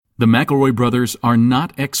The McElroy brothers are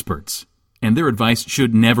not experts, and their advice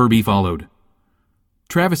should never be followed.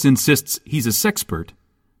 Travis insists he's a sexpert,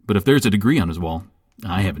 but if there's a degree on his wall,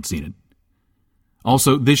 I haven't seen it.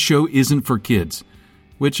 Also, this show isn't for kids,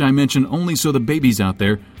 which I mention only so the babies out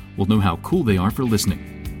there will know how cool they are for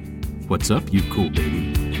listening. What's up, you cool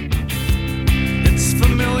baby? It's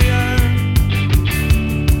familiar,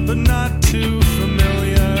 but not too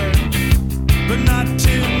familiar, but not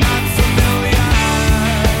too not familiar.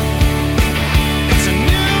 It's a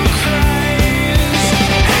new craze.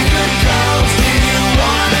 Hey, good girls, do you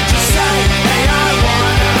wanna just say, hey, I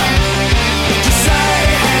wanna? Just say,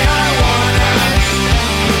 hey, I wanna.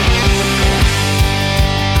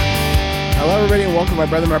 Hello, everybody, and welcome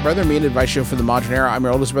to My Brother, Me and Advice Show for the Modern Era. I'm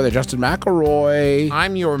your oldest brother, Justin McElroy.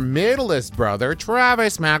 I'm your middleest brother,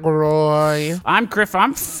 Travis McElroy. I'm Griff.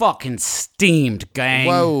 I'm fucking steamed, gang.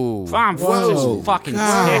 Whoa. I'm Whoa. just fucking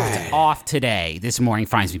ticked off today. This morning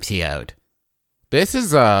finds me PO'd. This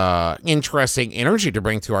is interesting energy to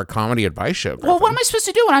bring to our comedy advice show. Well, what am I supposed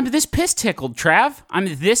to do when I'm this piss tickled, Trav?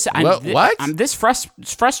 What? I'm this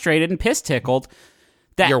frustrated and piss tickled.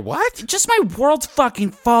 That You're what? Just my world's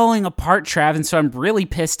fucking falling apart, Trav, and so I'm really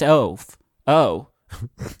pissed off. Oh.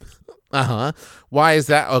 Uh-huh. Why is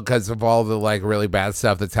that? Oh, because of all the really bad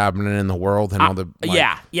stuff that's happening in the world and all the the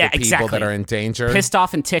people exactly. that are in danger. Pissed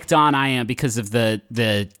off and ticked on I am because of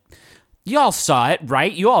the you all saw it,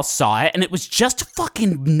 right? You all saw it, and it was just a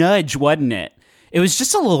fucking nudge, wasn't it? It was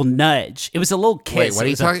just a little nudge. It was a little kiss. Wait, what it are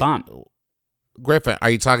you was talking? a bump. Griffin, are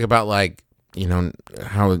you talking about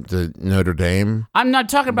how the Notre Dame? I'm not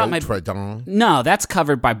talking about Notre Dame? No, that's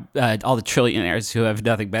covered by all the trillionaires who have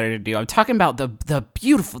nothing better to do. I'm talking about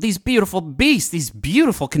these beautiful beasts, these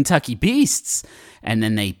beautiful Kentucky beasts. And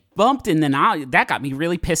then they bumped, and then that got me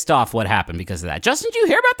really pissed off what happened because of that. Justin, did you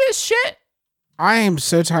hear about this shit? I am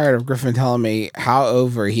so tired of Griffin telling me how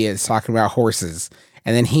over he is talking about horses,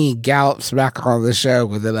 and then he gallops back on the show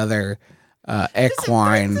with another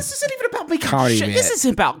equine. This isn't even about making comedy shit. bit. This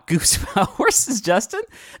isn't about goose about horses, Justin.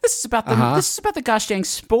 This is about This is about the gosh dang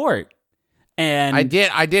sport. And I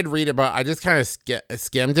did read about. I just kind of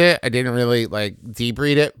skimmed it. I didn't really deep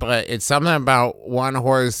read it, but it's something about one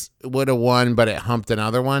horse would have won, but it humped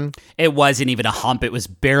another one. it wasn't even a hump. It was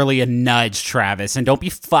barely a nudge, Travis. And don't be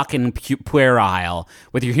fucking puerile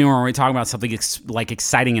with your humor when we're talking about something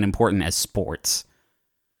exciting and important as sports.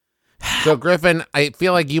 So Griffin, I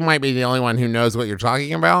feel like you might be the only one who knows what you're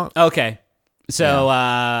talking about. Okay. So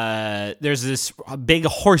there's this big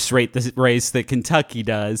horse race that Kentucky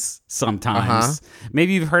does sometimes.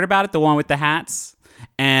 Maybe you've heard about it, the one with the hats.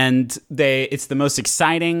 And it's the most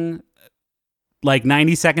exciting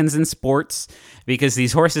 90 seconds in sports because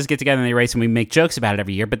these horses get together and they race and we make jokes about it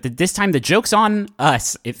every year. But this time the joke's on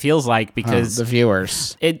us, it feels like, because The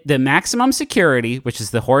viewers. the Maximum Security, which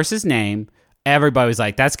is the horse's name, everybody was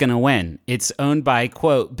like, that's going to win. It's owned by,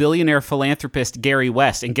 quote, billionaire philanthropist Gary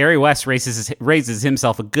West. And Gary West raises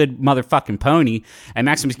himself a good motherfucking pony. And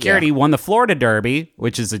Maximum Security won the Florida Derby,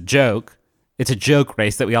 which is a joke. It's a joke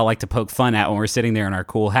race that we all like to poke fun at when we're sitting there in our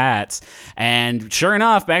cool hats. And sure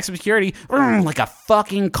enough, Maximum Security, like a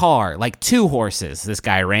fucking car, like two horses. This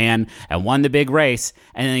guy ran and won the big race.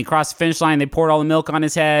 And then he crossed the finish line. They poured all the milk on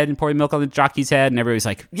his head and poured milk on the jockey's head. And everybody's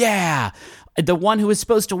like, yeah. The one who was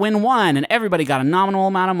supposed to win won, and everybody got a nominal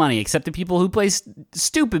amount of money, except the people who placed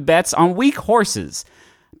stupid bets on weak horses.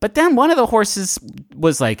 But then one of the horses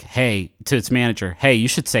was like, hey, to its manager, hey, you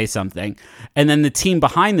should say something. And then the team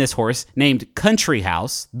behind this horse, named Country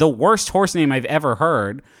House, the worst horse name I've ever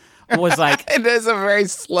heard, was like... It is a very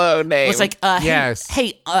slow name. Was like, Yes.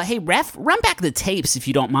 hey, ref, run back the tapes if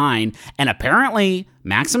you don't mind. And apparently,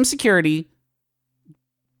 Maximum Security,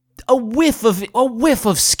 a whiff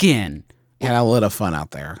of skin. Had a lot of fun out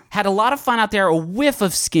there. Had a lot of fun out there, a whiff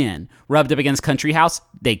of skin rubbed up against Country House.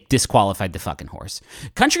 They disqualified the fucking horse.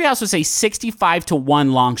 Country House was a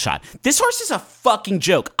 65-1 long shot. This horse is a fucking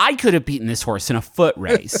joke. I could have beaten this horse in a foot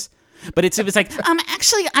race. But it was like,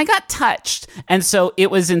 actually, I got touched. And so it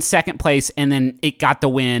was in second place, and then it got the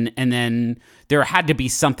win, and then there had to be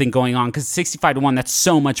something going on, because 65-1, that's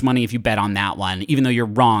so much money if you bet on that one, even though you're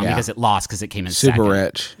wrong because it lost because it came in Super second.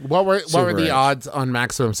 rich. What were Super the rich. odds on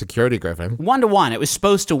Maximum Security, Griffin? 1-1. It was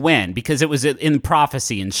supposed to win because it was in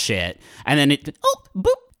prophecy and shit. And then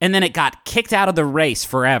boop. And then it got kicked out of the race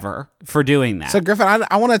forever for doing that. So Griffin,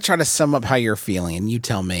 I want to try to sum up how you're feeling, and you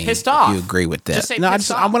tell me Pissed if off. you agree with this. Just say No, pissed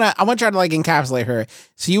I off. want to try to encapsulate her.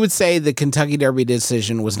 So you would say the Kentucky Derby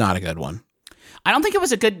decision was not a good one. I don't think it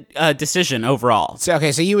was a good decision overall. So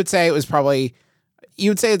you would say it was probably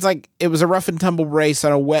you would say it's like it was a rough and tumble race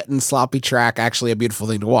on a wet and sloppy track. Actually, a beautiful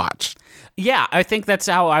thing to watch. Yeah, I think that's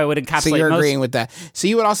how I would encapsulate. So you're agreeing with that. So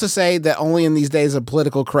you would also say that only in these days of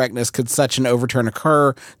political correctness could such an overturn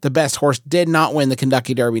occur. The best horse did not win the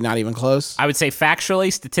Kentucky Derby, not even close. I would say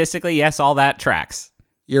factually, statistically, yes, all that tracks.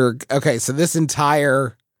 You're okay. So this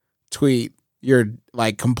entire tweet, you're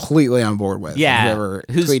like completely on board with. Yeah. Whoever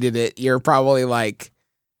tweeted it, you're probably like,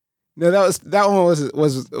 no, that one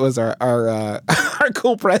was our our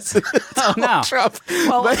cool president. Oh, no. Trump.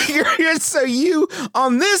 Well, But you're so you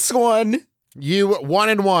on this one. You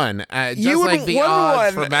 1-1. Just You like the 1-1.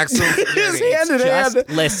 odds for maximum It's security. hand in hand. just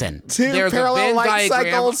listen. Two There's a parallel Venn light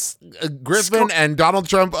diagram. cycles. Griffin and Donald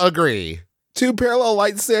Trump agree. Two parallel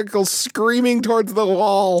light cycles screaming towards the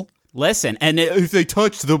wall. Listen, and if they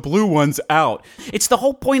touch the blue ones out, it's the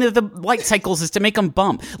whole point of the light cycles is to make them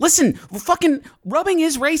bump. Listen, fucking rubbing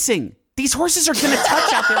is racing. These horses are going to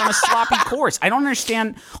touch out there on a sloppy course. I don't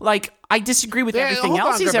understand. Like, I disagree with everything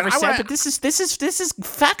else he's ever said, but this is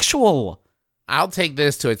factual. I'll take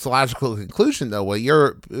this to its logical conclusion, though. Well,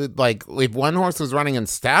 you're like, if one horse was running and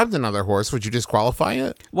stabbed another horse, would you disqualify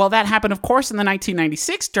it? Well, that happened, of course, in the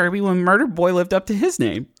 1996 Derby when Murder Boy lived up to his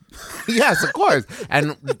name. Yes, of course.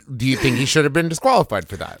 And do you think he should have been disqualified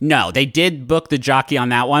for that? No, they did book the jockey on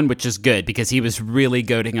that one, which is good because he was really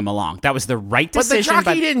goading him along. That was the right decision. But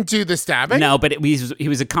the jockey didn't do the stabbing. No, but he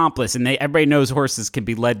was accomplice, and everybody knows horses can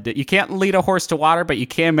be led. You can't lead a horse to water, but you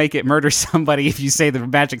can make it murder somebody if you say the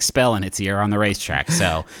magic spell in its ear on the racetrack.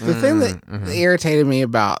 So The thing that irritated me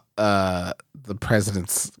about the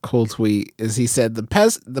president's cool tweet is he said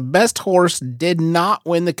the best horse did not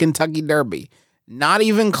win the Kentucky Derby. Not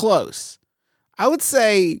even close. I would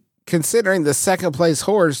say, considering the second place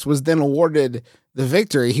horse was then awarded the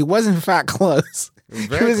victory, he was in fact close.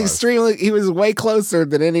 Very close. He was way closer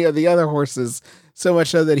than any of the other horses, so much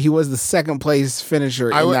so that he was the second place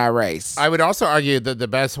finisher in that race. I would also argue that the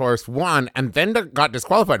best horse won and then got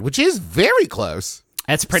disqualified, which is very close.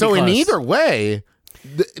 that's pretty So close. in either way,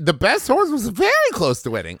 the best horse was very close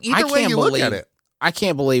to winning. Either way you look at it. I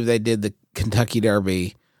can't believe they did the Kentucky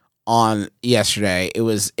Derby on yesterday. It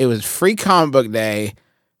was Free Comic Book Day,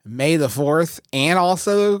 May the 4th, and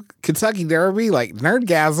also Kentucky Derby, like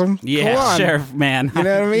nerdgasm. Come Yeah, on. sure, man. You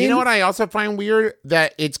know what I mean? You know what I also find weird?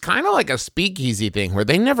 That it's kind of like a speakeasy thing where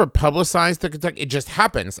they never publicize the Kentucky. It just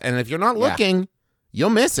happens. And if you're not looking,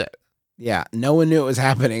 you'll miss it. Yeah, no one knew it was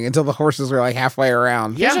happening until the horses were like halfway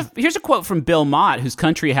around. Here's a quote from Bill Mott, who's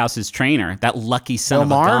Country House's trainer, that lucky son Bill of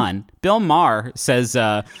Maher? a gun. Bill Maher says,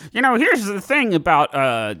 here's the thing about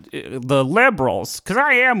the liberals, because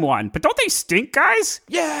I am one, but don't they stink, guys?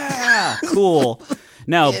 Yeah. Cool.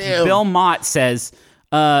 No, Bill Mott says,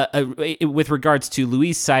 with regards to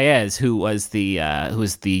Luis Saez, who was the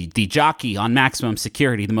jockey on Maximum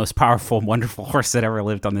Security, the most powerful, wonderful horse that ever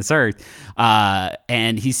lived on this earth.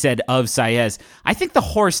 And he said of Saez, I think the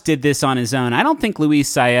horse did this on his own. I don't think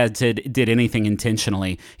Luis Saez did anything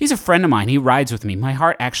intentionally. He's a friend of mine. He rides with me. My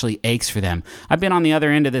heart actually aches for them. I've been on the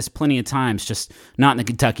other end of this plenty of times, just not in the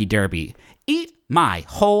Kentucky Derby. Eat my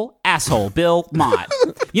whole asshole, Bill Mott.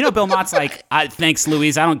 You know, Bill Mott's like, thanks,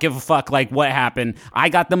 Louise. I don't give a fuck like what happened. I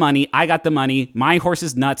got the money. My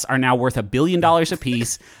horse's nuts are now worth $1 billion a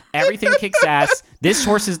piece. Everything kicks ass.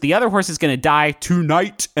 The other horse is going to die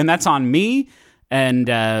tonight, and that's on me. And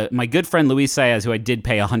my good friend Luis Saez, who I did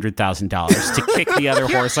pay $100,000 to kick the other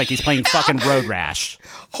horse like he's playing fucking Road Rash.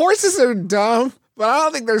 Horses are dumb, but I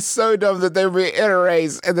don't think they're so dumb that they'd be in a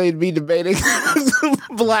race and they'd be debating side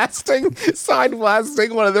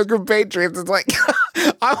blasting one of their compatriots. It's like,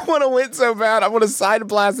 I want to win so bad, I want to side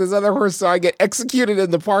blast this other horse so I get executed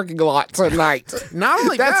in the parking lot tonight. Not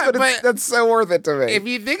only that, but that's so worth it to me. if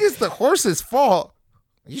you think it's the horse's fault,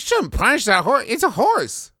 you shouldn't punish that horse. It's a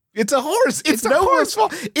horse. It's a horse. It's a no horse.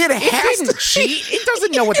 horse fault. It has to didn't cheat. It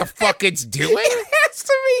doesn't know what the fuck it's doing. It has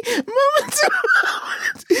to be moment to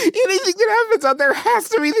moment. Anything that happens out there has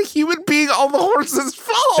to be the human being on the horse's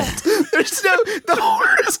fault. There's the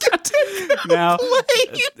horse can take Now,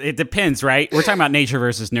 blame. it depends, right? We're talking about nature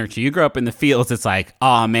versus nurture. You grow up in the fields, it's like,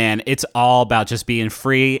 oh man, it's all about just being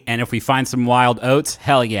free. And if we find some wild oats,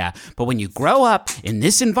 hell yeah. But when you grow up in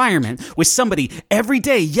this environment with somebody every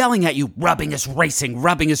day yelling at you, rubbing is racing,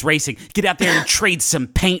 get out there and trade some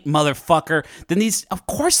paint, motherfucker, then these, of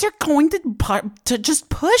course, they're going to just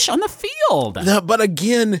push on the field. No, but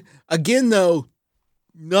again, though,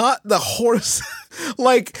 not the horse.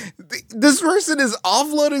 Like, this person is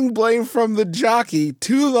offloading blame from the jockey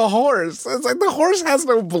to the horse. It's like the horse has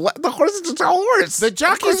no the horse is just a horse. The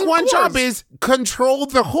jockey's one job is control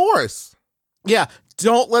the horse. Yeah,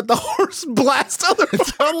 Don't let the horse blast other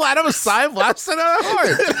Don't let him side blast another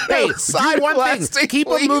horse. Hey, Side do one blasting, thing. Keep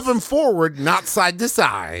please. him moving forward, not side to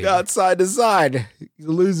side. Not side to side. You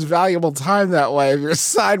lose valuable time that way if you're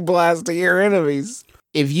side blasting your enemies.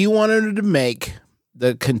 If you wanted to make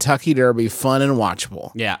the Kentucky Derby fun and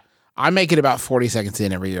watchable, Yeah. I make it about 40 seconds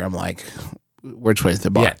in every year. I'm like, which way's the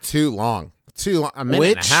bar? Yeah, too long. Too long. A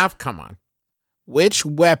minute and a half? Come on. Which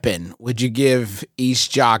weapon would you give each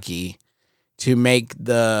jockey to make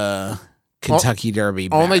the Kentucky Derby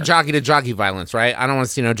better? Only jockey to jockey violence, right? I don't want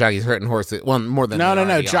to see no jockeys hurting horses. Well, more than No. they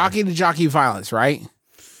already are. Jockey to jockey violence, right?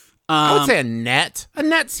 I would say a net. A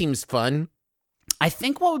net seems fun. I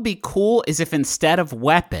think what would be cool is if instead of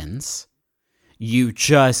weapons, you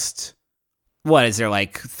just, what is there,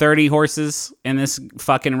 like 30 horses in this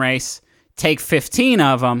fucking race? Take 15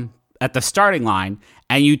 of them at the starting line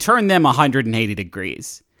and you turn them 180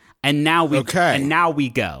 degrees. And now we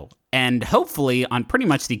go. And hopefully on pretty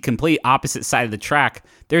much the complete opposite side of the track,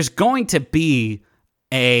 there's going to be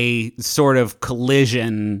a sort of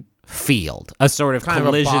collision field, a sort of Kind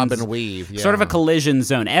collision, of a bob and weave. Yeah. sort of a collision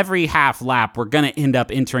zone. Every half lap, we're going to end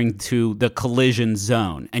up entering to the collision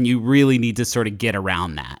zone, and you really need to sort of get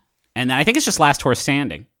around that. And I think it's just last horse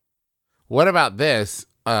standing What about this?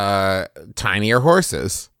 Tinier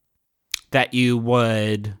horses. that you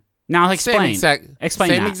would now explain. Explain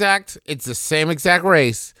Same that. exact. It's the same exact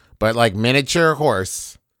race, but like miniature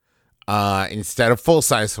horse. Instead of full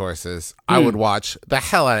size horses, I would watch the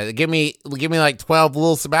hell out of it. Give me like 12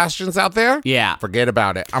 little Sebastians out there. Yeah. Forget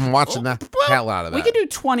about it. I'm watching the hell out of that. We could do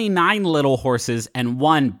 29 little horses and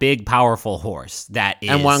one big, powerful horse that is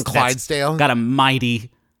And one that's Clydesdale? got a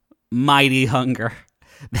mighty, mighty hunger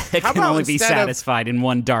that How can about only be instead of- satisfied in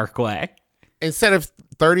one dark way. Instead of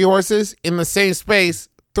 30 horses in the same space,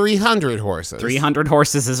 300 horses. 300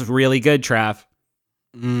 horses is really good, Trav.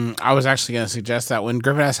 I was actually going to suggest that when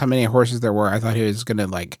Griffin asked how many horses there were, I thought he was going to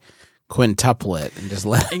like quintuple it and just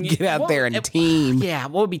let him get out there and team. Yeah,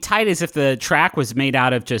 what would be tight is if the track was made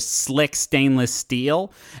out of just slick stainless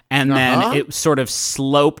steel and then it sort of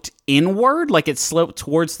sloped inward, like it sloped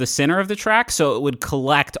towards the center of the track, so it would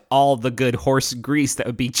collect all the good horse grease that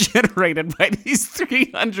would be generated by these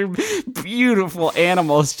 300 beautiful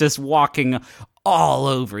animals just walking all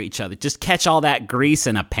over each other. Just catch all that grease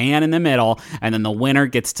in a pan in the middle, and then the winner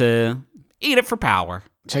gets to eat it for power.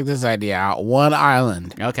 Check this idea out. One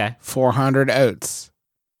island, Okay. 400 oats,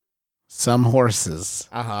 some horses.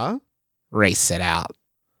 Uh-huh. Race it out.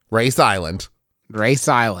 Race Island. Race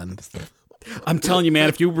Island. I'm telling you, man,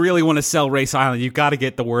 if you really want to sell Race Island, you've got to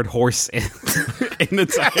get the word horse in the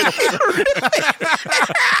title.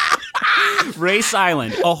 Race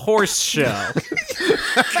Island, a horse show.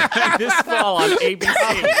 This fall on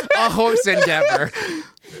ABC. A horse endeavor.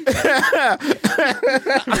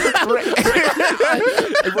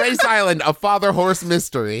 Race Island, a father horse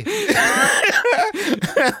mystery. The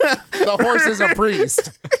horse is a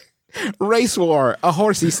priest. Race War, a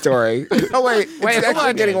horsey story. Oh, wait. It's hold actually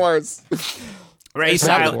on. getting worse. Race It's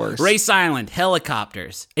not Island, horse. Race Island,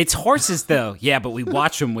 helicopters. It's horses, though. Yeah, but we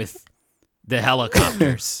watch them with the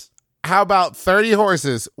helicopters. How about 30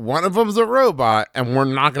 horses? One of them's a robot, and we're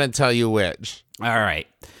not going to tell you which. All right.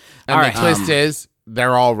 And All the right. twist is,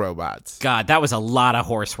 they're all robots. God, that was a lot of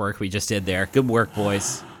horse work we just did there. Good work,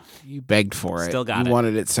 boys. You begged for it. Still got you it.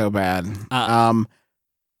 wanted it so bad.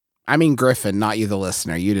 I mean Griffin, not you, the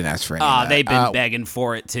listener. You didn't ask for any of that. They've been begging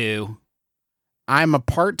for it, too. I'm a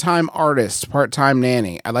part-time artist, part-time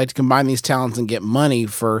nanny. I'd like to combine these talents and get money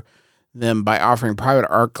for them by offering private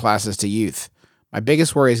art classes to youth. My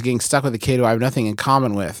biggest worry is getting stuck with a kid who I have nothing in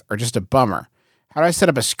common with, or just a bummer. How do I set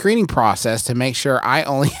up a screening process to make sure I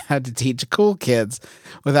only had to teach cool kids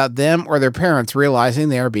without them or their parents realizing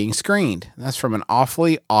they are being screened? That's from an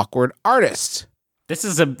awfully awkward artist. This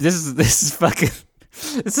is fucking.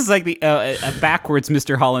 This is like the a backwards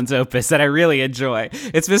Mr. Holland's opus that I really enjoy.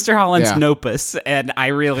 It's Mr. Holland's Yeah. Nopus, and I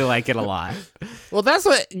really like it a lot. Well, that's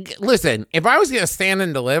what. Listen, if I was going to stand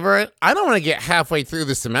and deliver it, I don't want to get halfway through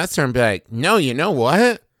the semester and be like, no, you know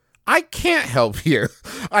what? I can't help you.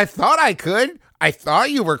 I thought I could. I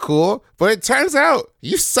thought you were cool, but it turns out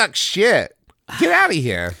you suck shit. Get out of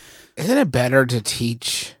here. Isn't it better to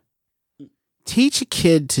teach a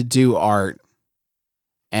kid to do art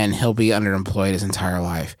and he'll be underemployed his entire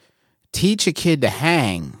life? Teach a kid to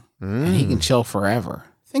hang and he can chill forever.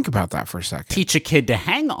 Think about that for a second. Teach a kid to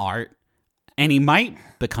hang art, and he might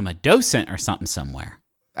become a docent or something somewhere.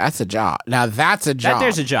 That's a job. Now that's a job.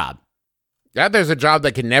 There's a job. That there's a job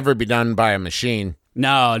that can never be done by a machine.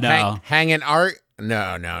 No. Hanging art?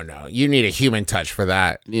 No. You need a human touch for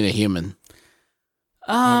that. Need a human.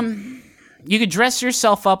 You could dress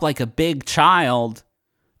yourself up like a big child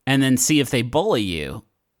and then see if they bully you.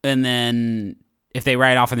 And then if they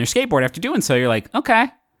ride off on their skateboard after doing so, you're like, okay,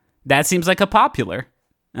 that seems like a popular.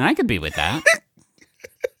 And I could be with that.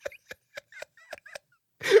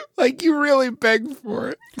 Like you really begged for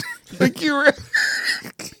it. Like you were,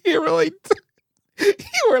 you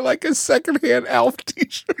were like a secondhand Elf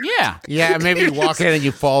t-shirt. Yeah. Yeah, maybe you walk in and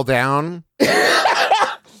you fall down.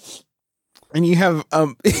 And you have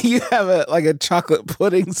a chocolate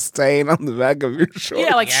pudding stain on the back of your shoulder.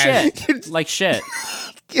 Yeah, like shit. Like shit.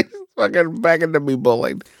 You're fucking begging to be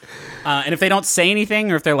bullied. And if they don't say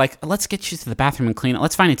anything, or if they're like, let's get you to the bathroom and clean it,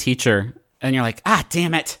 let's find a teacher. And you're like,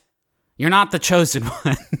 damn it. You're not the chosen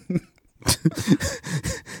one.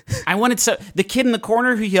 I wanted the kid in the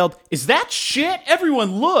corner who yelled, is that shit?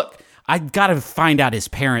 Everyone look. I gotta find out his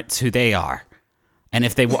parents who they are. And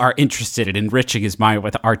if they are interested in enriching his mind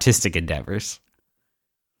with artistic endeavors.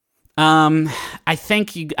 I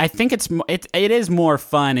think it is more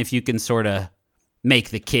fun if you can sort of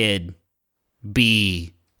make the kid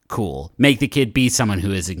be cool. Make the kid be someone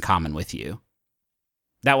who is in common with you.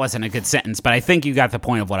 That wasn't a good sentence, but I think you got the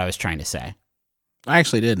point of what I was trying to say. I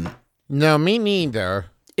actually didn't. No, me neither.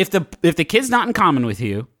 If the kid's not in common with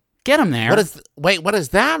you, get him there. What does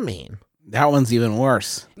that mean? That one's even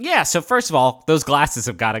worse. Yeah, so first of all, those glasses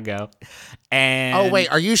have got to go. And Oh,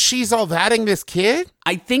 wait, are you she's all thatting this kid?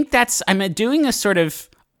 I think I'm doing a sort of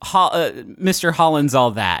Mr. Holland's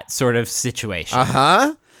all that sort of situation.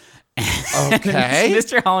 Uh-huh. Okay.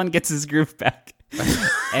 Mr. Holland gets his groove back.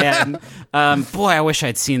 And boy, I wish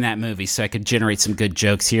I'd seen that movie so I could generate some good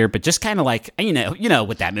jokes here. But just kind of like, you know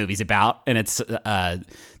what that movie's about, and it's the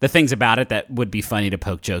things about it that would be funny to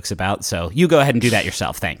poke jokes about. So you go ahead and do that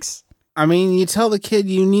yourself. Thanks. I mean, you tell the kid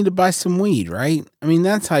you need to buy some weed, right? I mean,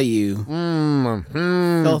 that's how you filter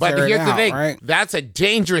But it here's the out, thing. right? That's a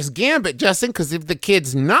dangerous gambit, Justin, because if the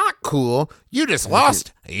kid's not cool, you just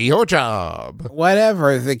lost your job.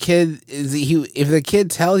 Whatever. If the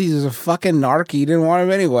kid tells you he's a fucking narc, you didn't want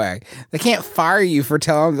him anyway. They can't fire you for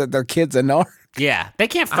telling them that their kid's a narc. Yeah, they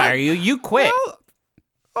can't fire you. You quit. Well,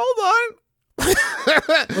 hold on.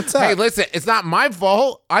 What's up? Hey, listen, it's not my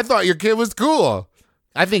fault. I thought your kid was cool.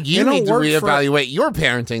 I think you They don't need to work reevaluate your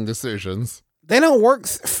parenting decisions. They don't work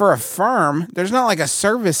for a firm. There's not like a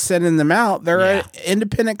service sending them out. They're an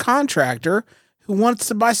independent contractor who wants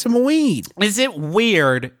to buy some weed. Is it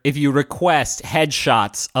weird if you request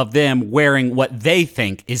headshots of them wearing what they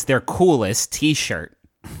think is their coolest t-shirt?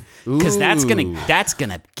 Because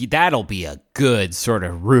that'll be a good sort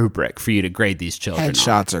of rubric for you to grade these children on.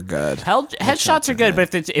 Headshots are good. Headshots are good,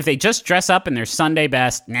 but if they just dress up in their Sunday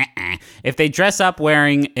best, if they dress up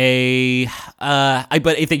wearing a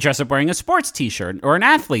sports t-shirt or an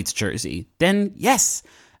athlete's jersey, then yes,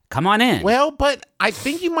 come on in. Well, but I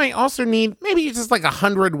think you might also need maybe just like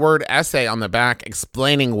 100-word essay on the back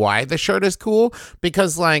explaining why the shirt is cool.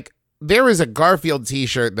 Because like there is a Garfield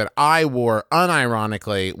t-shirt that I wore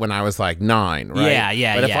unironically when I was like 9, right?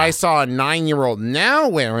 Yeah. But if I saw a 9-year-old now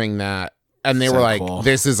wearing that and they were like, cool.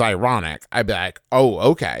 this is ironic, I'd be like, oh,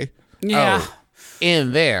 okay. Yeah. Oh,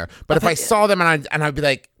 in there. But if I saw them and I'd be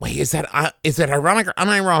like, wait, is that ironic or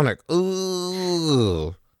unironic?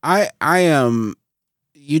 Ooh.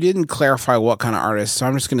 You didn't clarify what kind of artist, so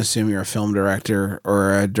I'm just going to assume you're a film director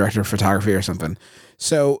or a director of photography or something.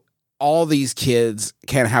 So all these kids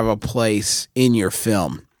can have a place in your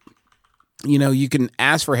film. You know, you can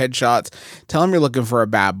ask for headshots, tell them you're looking for a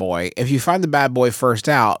bad boy. If you find the bad boy first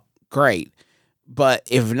out, great. But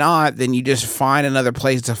if not, then you just find another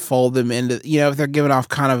place to fold them into, if they're giving off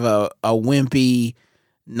kind of a wimpy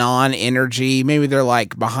non-energy, maybe they're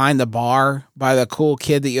like behind the bar by the cool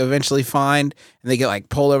kid that you eventually find, and they get like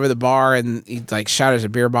pulled over the bar and he like shatters a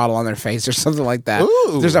beer bottle on their face or something like that.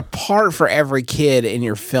 Ooh. There's a part for every kid in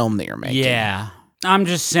your film that you're making. Yeah. I'm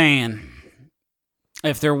just saying,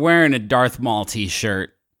 if they're wearing a Darth Maul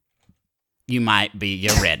t-shirt, you might be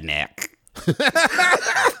a redneck.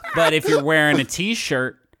 But if you're wearing a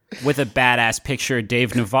t-shirt with a badass picture of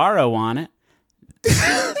Dave Navarro on it,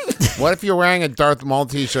 What if you're wearing a Darth Maul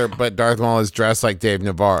t-shirt, but Darth Maul is dressed like Dave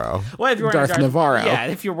Navarro? well, if you're wearing Darth Navarro. Yeah,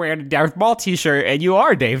 if you're wearing a Darth Maul t-shirt and you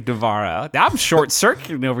are Dave Navarro, I'm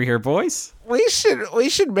short-circuiting over here, boys. We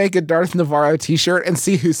should make a Darth Navarro t-shirt and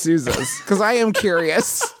see who sues us, because I am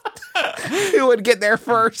curious who would get there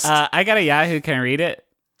first. I got a Yahoo. Can I read it?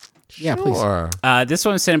 Yeah, please. Sure. This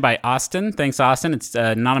one was sent by Austin. Thanks, Austin. It's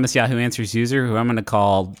anonymous Yahoo Answers user who I'm going to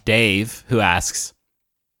call Dave, who asks,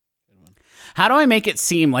 how do I make it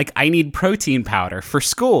seem like I need protein powder for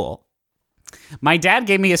school? My dad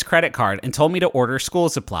gave me his credit card and told me to order school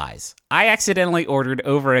supplies. I accidentally ordered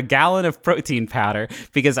over a gallon of protein powder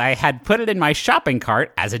because I had put it in my shopping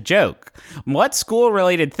cart as a joke. What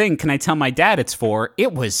school-related thing can I tell my dad it's for?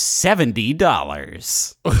 It was $70.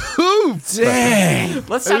 Dang.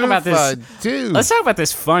 Let's talk about this. Dude. Let's talk about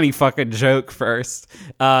this funny fucking joke first.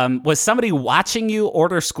 Was somebody watching you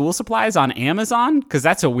order school supplies on Amazon? Because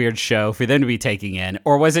that's a weird show for them to be taking in.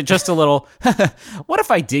 Or was it just a little, what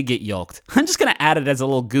if I did get yolked? I'm just going to add it as a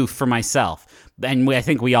little goof for myself. And I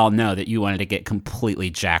think we all know that you wanted to get completely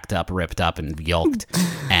jacked up, ripped up, and yolked.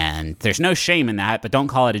 And there's no shame in that, but don't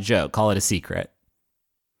call it a joke. Call it a secret.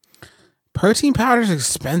 Protein powder is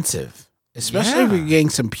expensive, especially if you're getting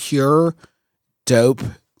some pure, dope,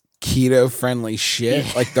 keto-friendly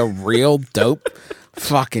shit, like the real dope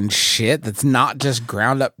fucking shit that's not just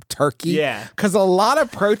ground up turkey. Yeah. Because a lot of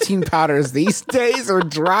protein powders these days are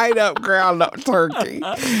dried up ground up turkey.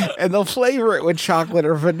 And they'll flavor it with chocolate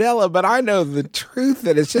or vanilla, but I know the truth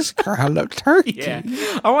that it's just ground up turkey. Yeah.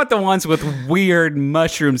 I want the ones with weird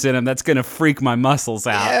mushrooms in them that's going to freak my muscles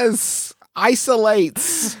out. Yes.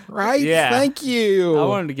 Isolates, right? Yeah. Thank you. I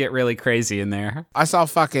wanted to get really crazy in there. I saw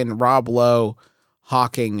fucking Rob Lowe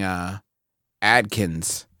hawking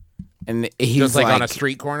Adkins. And he Just was like on a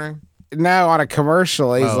street corner? no, on a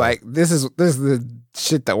commercial. He's like, this is the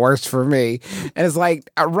shit that works for me. And it's like,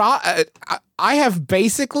 Rob, I have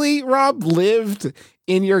basically, Rob, lived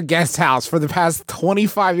in your guest house for the past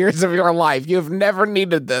 25 years of your life. You have never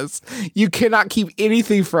needed this. You cannot keep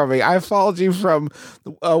anything from me. I followed you from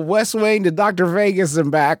West Wing to Dr. Vegas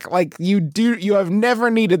and back. Like, you have never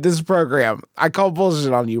needed this program. I call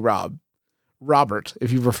bullshit on you, Rob. Robert,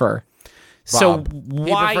 if you prefer. So Bob.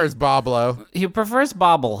 why He prefers Boblo. he prefers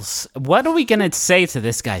bobbles? What are we gonna say to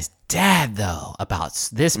this guy's dad though about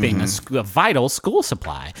this being a vital school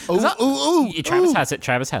supply? Travis has it.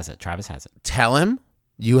 Travis has it. Tell him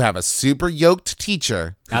you have a super yoked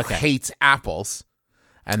teacher who Okay. hates apples,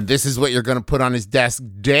 and this is what you're going to put on his desk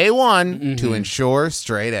day one to ensure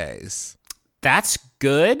straight A's. That's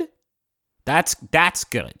good. That's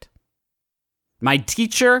good. My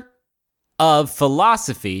teacher of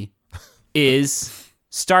philosophy is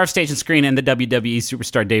Star of Stage and Screen and the WWE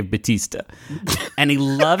superstar Dave Bautista. And he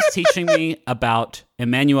loves teaching me about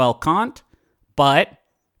Immanuel Kant, but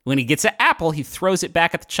when he gets an apple, he throws it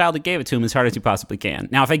back at the child that gave it to him as hard as he possibly can.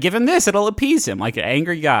 Now, if I give him this, it'll appease him like an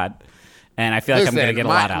angry god. And I feel like I'm going to get a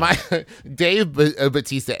lot out of it. Dave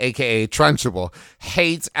Bautista, a.k.a. Trunchable,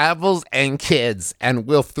 hates apples and kids and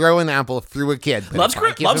will throw an apple through a kid. But Loves if I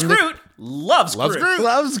Groot. give Loves him this- Groot. Loves Loves Groot. Groot.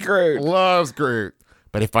 Loves Groot. Loves Groot.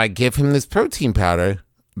 But if I give him this protein powder,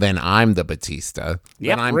 then I'm the Batista.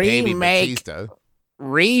 Yep. Then I'm baby Remake. Batista.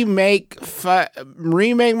 Remake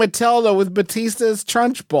Matilda with Batista's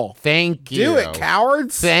Trunchbull. Thank you. Do it,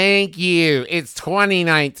 cowards. Thank you. It's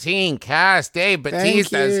 2019. Cast Dave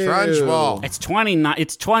Batista's you. Trunchbull. It's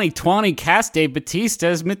 2020. Cast Dave Batista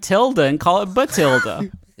as Matilda and call it Batilda.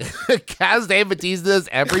 Cast Dave Batista's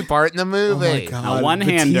every part in the movie. A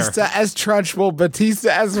one-hander. Batista as Trunchbull, Batista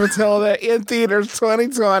as Matilda in theaters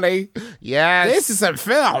 2020. Yes. This is a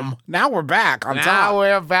film. Now we're back on Now top.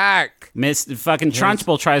 we're back. Miss fucking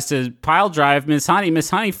Trunchbull tries to pile drive Miss Honey. Miss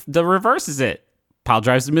Honey reverses it. Pile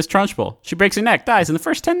drives to Miss Trunchbull. She breaks her neck, dies in the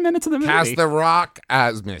first 10 minutes of the movie. Cast The Rock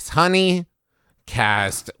as Miss Honey.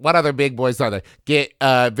 Cast, what other big boys are there? Get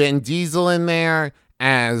Vin Diesel in there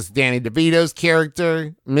as Danny DeVito's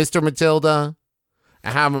character, Mr. Matilda.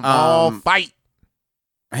 And have them all fight.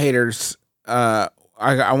 Haters, I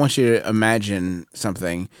want you to imagine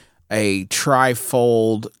something. A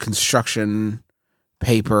tri-fold construction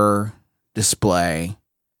paper display.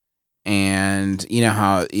 And you know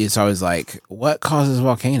how it's always like, what causes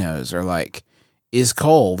volcanoes? Or like, is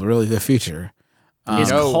coal really the future? Is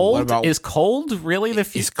No, cold what about- is cold really the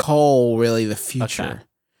future? Is coal really the future? Okay.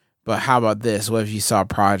 But how about this? What if you saw a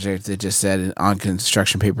project that just said on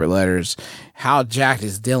construction paper letters, how jacked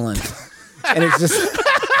is Dylan? And it's just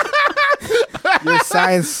your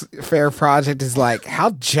science fair project is like,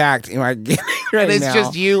 how jacked am I getting right And it's now?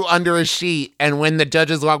 just you under a sheet. And when the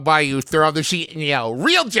judges walk by, you throw out the sheet and yell,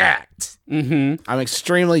 real jacked. I'm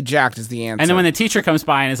extremely jacked is the answer. And then when the teacher comes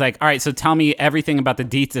by and is like, all right, so tell me everything about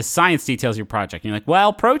the science details of your project. And you're like,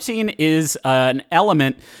 well, protein is an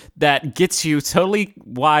element that gets you totally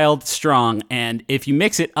wild strong. And if you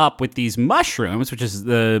mix it up with these mushrooms, which is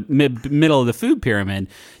the middle of the food pyramid,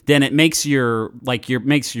 then it makes your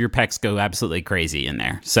pecs go absolutely crazy in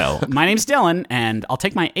there. So my name's Dylan, and I'll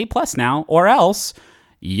take my A+ now, or else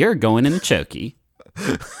you're going in the chokey.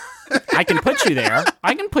 I can put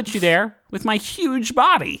you there with my huge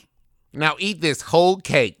body. Now eat this whole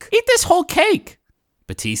cake. Eat this whole cake,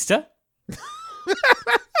 Batista.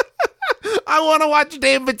 I want to watch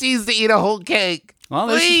Dave Bautista eat a whole cake. Well,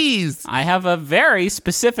 please. I have a very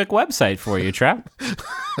specific website for you, Trap.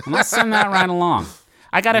 Let's send that right along.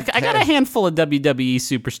 I got a handful of WWE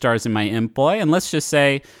superstars in my employ, and let's just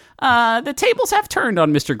say the tables have turned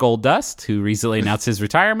on Mr. Goldust, who recently announced his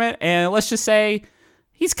retirement, and let's just say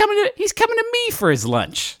he's coming to me for his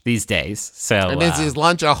lunch these days. So, and is his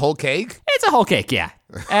lunch a whole cake? It's a whole cake, yeah.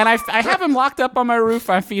 And I have him locked up on my roof.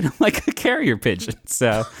 I feed him like a carrier pigeon.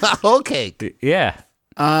 So a whole cake. Yeah.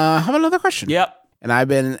 How about another question? Yep. And I've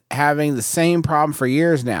been having the same problem for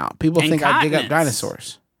years now. People think I dig up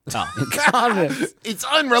dinosaurs. Oh. Incontinence. It's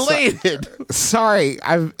unrelated. Sorry,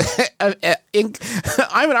 I'm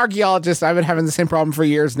an archaeologist. I've been having the same problem for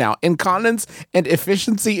years now. Incontinence and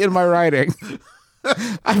efficiency in my writing.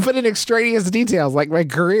 I put in extraneous details like my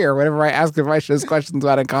career whenever I ask advice questions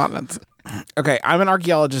about incontinence. Okay, I'm an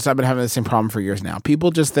archaeologist. I've been having the same problem for years now.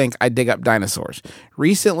 People just think I dig up dinosaurs.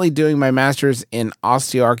 Recently, doing my master's in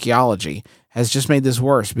osteoarchaeology has just made this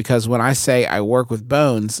worse because when I say I work with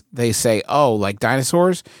bones, they say, oh, like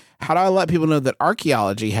dinosaurs? How do I let people know that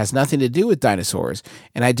archaeology has nothing to do with dinosaurs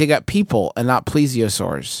and I dig up people and not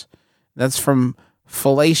plesiosaurs? That's from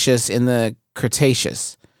Fallacious in the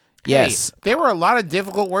Cretaceous. Yes. Hey, there were a lot of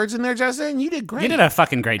difficult words in there, Justin. You did great. You did a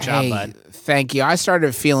fucking great job, Hey, bud. thank you. I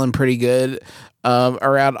started feeling pretty good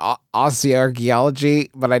around osteoarchaeology,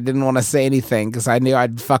 but I didn't want to say anything because I knew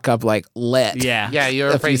I'd fuck up like let. Yeah. Yeah, you're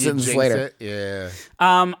A afraid few you sentences jinx later. it. Yeah.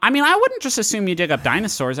 I mean, I wouldn't just assume you dig up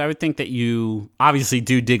dinosaurs. I would think that you obviously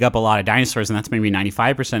do dig up a lot of dinosaurs, and that's maybe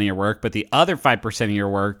 95% of your work. But the other 5% of your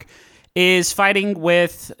work is fighting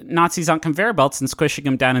with Nazis on conveyor belts and squishing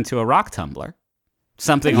them down into a rock tumbler.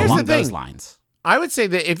 Something Here's along the thing. those lines. I would say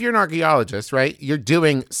that if you're an archaeologist, right, you're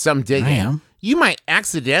doing some digging. I am. You might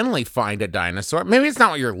accidentally find a dinosaur. Maybe it's not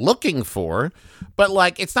what you're looking for, but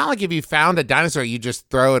like it's not like if you found a dinosaur, you just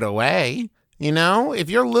throw it away. You know, if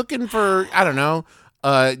you're looking for, I don't know,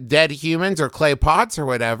 dead humans or clay pots or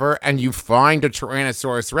whatever, and you find a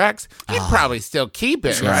Tyrannosaurus Rex, you'd probably still keep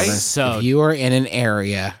it, right? Travis, So- if you are in an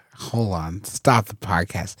area, hold on, stop the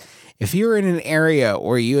podcast. If you're in an area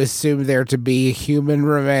where you assume there to be human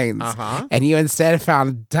remains, and you instead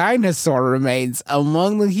found dinosaur remains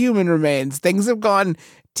among the human remains, things have gone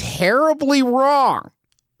terribly wrong.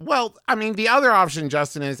 Well, I mean, the other option,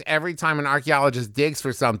 Justin, is every time an archaeologist digs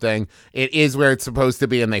for something, it is where it's supposed to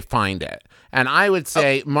be and they find it. And I would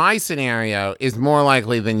say my scenario is more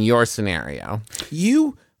likely than your scenario.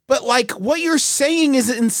 But like what you're saying is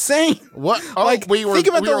insane. What? Oh, Like, think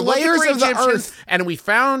about the looking layers for of the Egyptians, earth. and we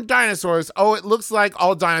found dinosaurs. Oh, it looks like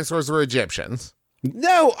all dinosaurs were Egyptians.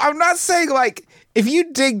 No, I'm not saying like if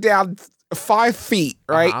you dig down 5 feet,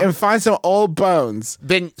 right, and find some old bones.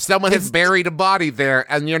 Then someone has buried a body there,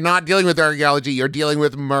 and you're not dealing with archaeology. You're dealing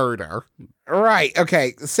with murder. Right,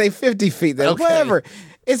 okay, say 50 feet then, Okay. whatever.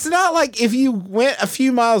 It's not like if you went a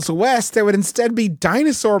few miles west, there would instead be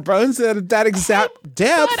dinosaur bones at that exact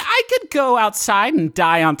depth. But I could go outside and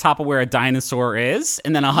die on top of where a dinosaur is,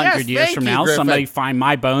 and then 100 Yes, years thank from you, now, Griffin. somebody find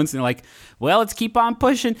my bones, and they're like, well, let's keep on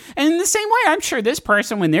pushing. And in the same way, I'm sure this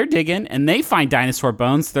person, when they're digging and they find dinosaur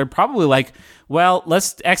bones, they're probably like, well,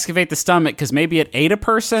 let's excavate the stomach because maybe it ate a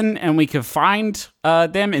person, and we could find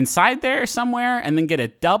them inside there somewhere, and then get a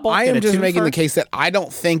double. I get am a just making twofer. the case that I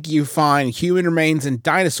don't think you find human remains and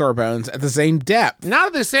dinosaur bones at the same depth. Not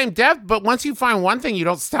at the same depth, but once you find one thing, you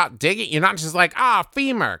don't stop digging. You're not just like,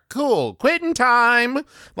 femur, cool, quitting time.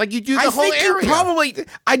 Like you do the I whole think area. you probably.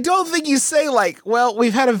 I don't think you say like, "Well,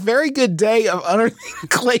 we've had a very good day of unearthing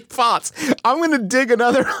clay pots. I'm going to dig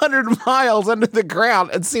another 100 miles under the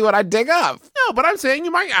ground and see what I dig up." No, but I'm saying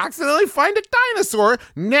you might accidentally find a dinosaur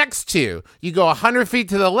next to. You go 100 feet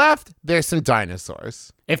to the left, there's some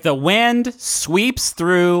dinosaurs. If the wind sweeps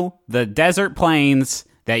through the desert plains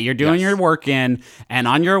that you're doing your work in, and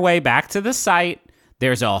on your way back to the site,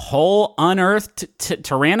 there's a whole unearthed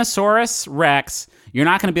Tyrannosaurus Rex, you're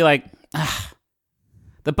not going to be like,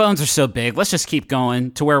 the bones are so big, let's just keep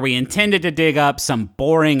going to where we intended to dig up some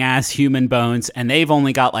boring-ass human bones, and they've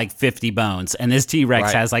only got like 50 bones, and this T-Rex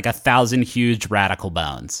Right. has like 1,000 huge radical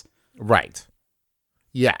bones. Right.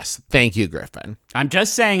 Yes. Thank you, Griffin. I'm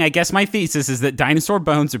just saying, I guess my thesis is that dinosaur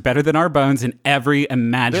bones are better than our bones in every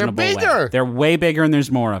imaginable They're way. bigger. They're way bigger, and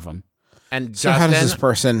there's more of them. And So Justin, how does this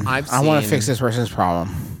person? I've I want to seen- fix this person's problem.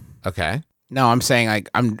 Okay. No, I'm saying like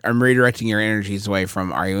I'm redirecting your energies away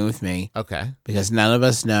from arguing with me Okay. because none of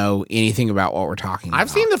us know anything about what we're talking about. I've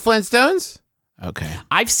seen the Flintstones. Okay.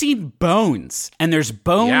 I've seen bones, and there's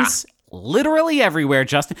bones literally everywhere,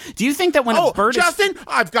 Justin. Do you think that when a bird Justin,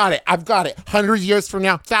 I've got it. 100 years from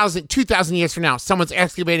now, 2,000 years from now, someone's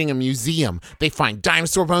excavating a museum. They find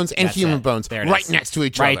dinosaur bones and human bones right next to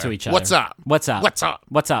each other. Right to each other. What's up? What's up? What's up?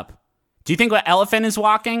 What's up? Do you think an elephant is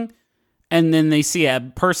walking and then they see a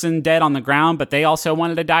person dead on the ground, but they also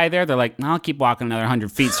wanted to die there? They're like, I'll keep walking another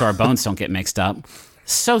 100 feet so our bones don't get mixed up.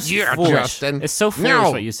 So foolish. Justin. It's so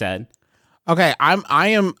foolish what you said. Okay, I've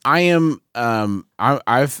found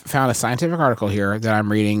a scientific article here that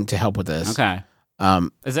I'm reading to help with this. Okay.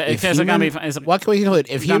 Is it If gonna human- be? Is it, what can we conclude?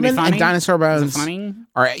 If is it gonna be human funny? and dinosaur Is bones it funny?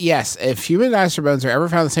 if human and dinosaur bones are ever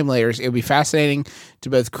found in the same layers, it would be fascinating to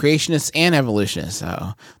both creationists and evolutionists.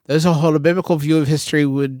 So those who hold a biblical view of history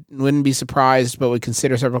wouldn't be surprised, but would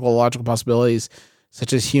consider several logical possibilities,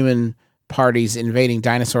 such as human parties invading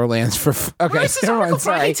dinosaur lands for. Okay, never mind.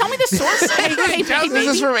 Sorry. Hey, tell me the source. This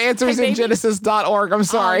is from answersingenesis.org. I'm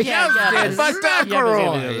sorry.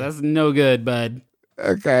 That's no good, bud.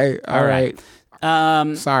 Okay. All right.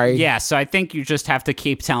 Sorry. Yeah, so I think you just have to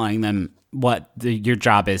keep telling them what your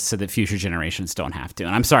job is so that future generations don't have to.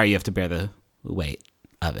 And I'm sorry you have to bear the weight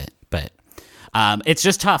of it, but it's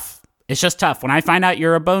just tough. It's just tough. When I find out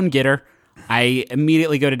you're a bone getter, I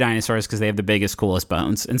immediately go to dinosaurs because they have the biggest, coolest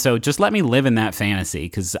bones. And so just let me live in that fantasy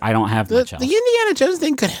because I don't have much else. The Indiana Jones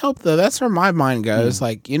thing could help, though. That's where my mind goes.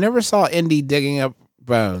 Like, you never saw Indy digging up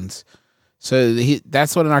bones. So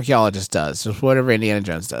that's what an archaeologist does. Just whatever Indiana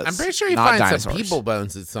Jones does. I'm pretty sure he not finds some dinosaurs. people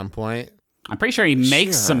bones at some point. I'm pretty sure he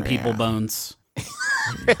makes some people bones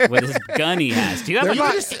with his gun he has. Do you have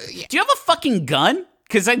a fucking gun?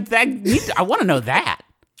 Because I want to know that.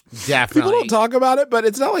 Definitely. People don't talk about it, but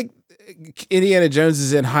it's not like Indiana Jones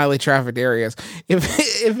is in highly trafficked areas. If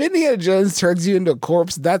Indiana Jones turns you into a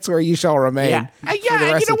corpse, that's where you shall remain for the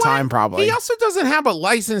rest of time, probably. He also doesn't have a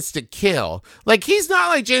license to kill. Like, he's not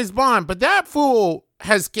like James Bond, but that fool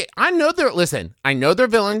has... I know they're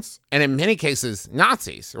villains, and in many cases,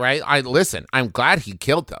 Nazis, right? I'm glad he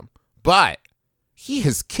killed them, but he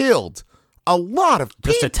has killed a lot of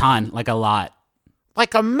people. Just a ton, like a lot.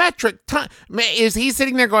 Like a metric ton. Is he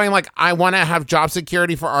sitting there going like, I want to have job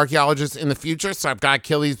security for archaeologists in the future, so I've got to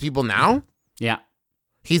kill these people now? Yeah.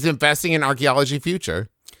 He's investing in archaeology future.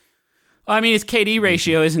 Well, I mean, his KD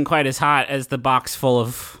ratio isn't quite as hot as the box full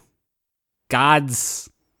of God's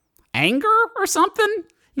anger or something.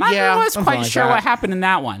 Not Yeah, was quite like sure that. what happened in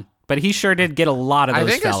that one, but he sure did get a lot of those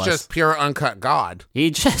I think fellas. it's just pure uncut God. He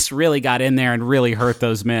just really got in there and really hurt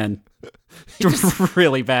those men.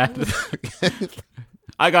 Really bad.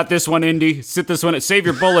 I got this one, Indy. Sit this one. Save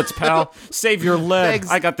your bullets, pal. Save your leg.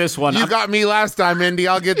 Thanks. I got this one. You got me last time, Indy.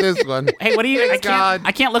 I'll get this one. Hey, what are you? God.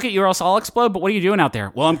 I can't look at you or else I'll explode. But what are you doing out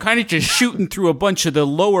there? Well, I'm kind of just shooting through a bunch of the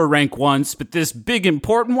lower rank ones, but this big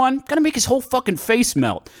important one, gonna make his whole fucking face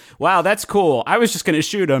melt. Wow, that's cool. I was just gonna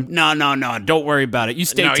shoot him. No. Don't worry about it. You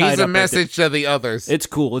stay No, tied he's up a at message to the others. It's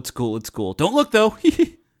cool. Don't look though.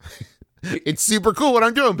 It's super cool what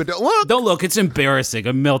I'm doing, but don't look. Don't look. It's embarrassing.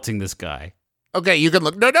 I'm melting this guy. Okay, you can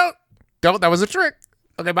look. No, don't. That was a trick.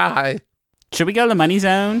 Okay, bye. Should we go to the money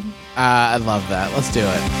zone? I love that. Let's do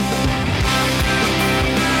it.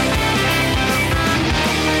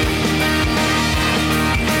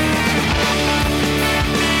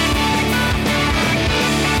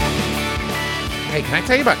 Hey, can I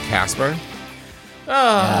tell you about Casper?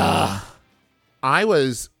 I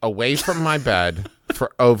was away from my bed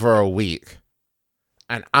for over a week,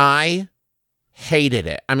 and I hated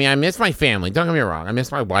it. I mean, I miss my family. Don't get me wrong. I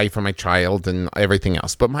miss my wife and my child and everything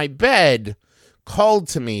else. But my bed called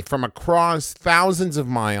to me from across thousands of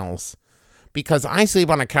miles because I sleep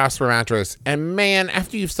on a Casper mattress. And man,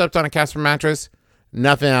 after you've slept on a Casper mattress,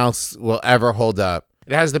 nothing else will ever hold up.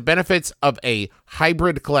 It has the benefits of a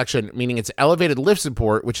hybrid collection, meaning it's elevated lift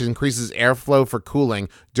support, which increases airflow for cooling,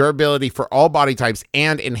 durability for all body types,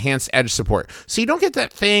 and enhanced edge support. So you don't get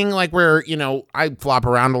that thing like where, I flop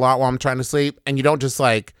around a lot while I'm trying to sleep, and you don't just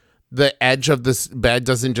like, the edge of this bed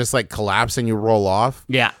doesn't just like collapse and you roll off.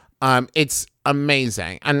 Yeah. It's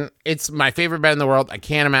amazing. And it's my favorite bed in the world. I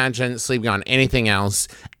can't imagine sleeping on anything else.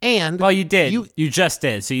 And Well, you did. You just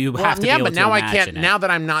did. So you have to be able but now to I imagine can't. it. Now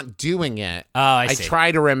that I'm not doing it, I see.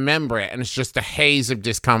 try to remember it, and it's just a haze of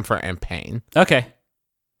discomfort and pain. Okay.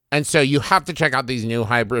 And so you have to check out these new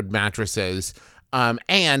hybrid mattresses.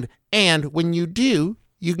 And when you do,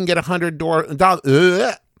 you can get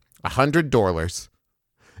 $100.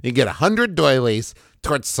 You get 100 doilies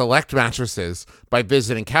towards select mattresses by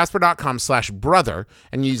visiting Casper.com/brother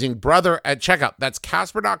and using brother at checkout. That's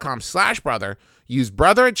Casper.com/brother. Use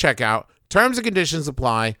brother at checkout. Terms and conditions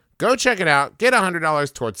apply. Go check it out. Get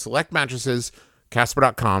 $100 towards select mattresses.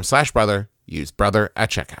 Casper.com/brother. Use brother at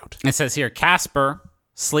checkout. It says here, Casper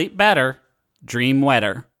sleep better, dream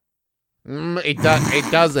wetter. It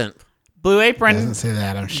doesn't. Blue Apron. Doesn't say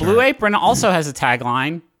that, I'm sure. Blue Apron also has a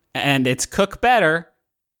tagline, and it's cook better,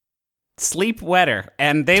 sleep wetter.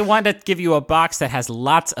 And they want to give you a box that has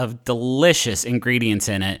lots of delicious ingredients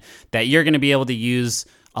in it that you're going to be able to use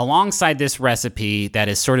alongside this recipe that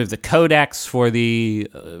is sort of the codex for the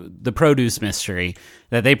produce mystery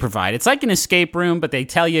that they provide. It's like an escape room, but they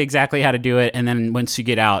tell you exactly how to do it, and then once you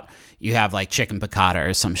get out, you have like chicken piccata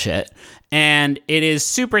or some shit. And it is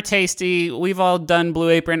super tasty. We've all done Blue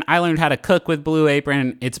Apron. I learned how to cook with Blue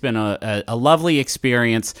Apron. It's been a lovely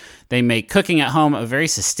experience. They make cooking at home a very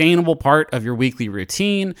sustainable part of your weekly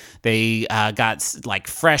routine. They got like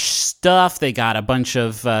fresh stuff. They got a bunch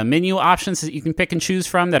of menu options that you can pick and choose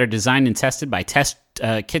from that are designed and tested by test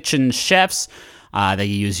kitchen chefs. They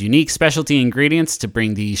use unique specialty ingredients to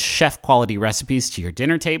bring these chef-quality recipes to your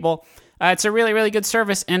dinner table. It's a really, really good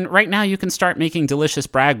service, and right now you can start making delicious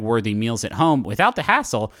brag-worthy meals at home without the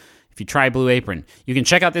hassle if you try Blue Apron. You can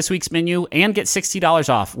check out this week's menu and get $60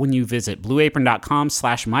 off when you visit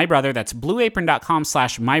blueapron.com/mybrother. That's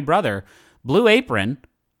blueapron.com/mybrother. Blue Apron,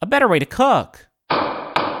 a better way to cook.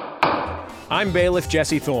 I'm bailiff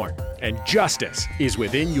Jesse Thorne, and justice is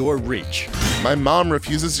within your reach. My mom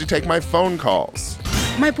refuses to take my phone calls.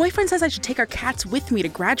 My boyfriend says I should take our cats with me to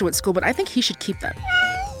graduate school, but I think he should keep them.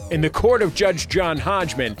 In the court of Judge John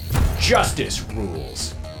Hodgman, justice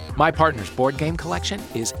rules. My partner's board game collection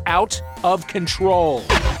is out of control.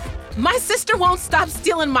 My sister won't stop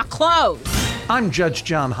stealing my clothes. I'm Judge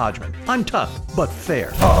John Hodgman. I'm tough, but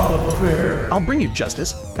fair. I'll bring you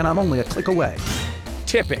justice, and I'm only a click away.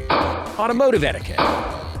 Tipping, automotive etiquette,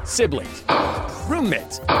 siblings,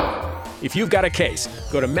 roommates. If you've got a case,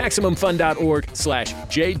 go to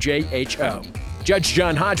MaximumFun.org/JJHO. Judge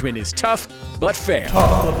John Hodgman is tough, but fair.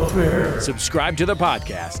 Subscribe to the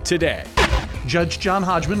podcast today. Judge John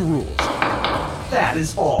Hodgman rules. That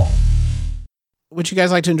is all. Would you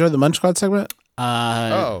guys like to enjoy the Munch Squad segment?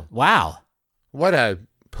 Wow. What a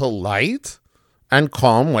polite and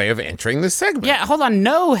calm way of entering the segment. Yeah, hold on.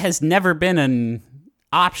 No has never been an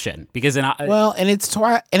option because in Well, in its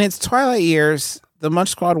twilight years, the Munch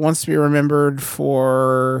Squad wants to be remembered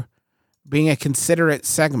for being a considerate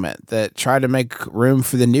segment that tried to make room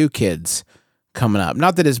for the new kids coming up.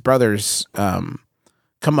 Not that his brothers come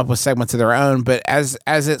up with segments of their own, but as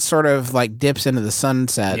it sort of like dips into the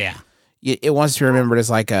sunset, it wants to be remembered as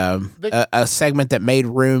like a segment that made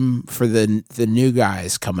room for the new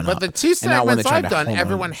guys coming up. But the two segments I've done,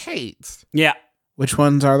 everyone hates. Yeah. Which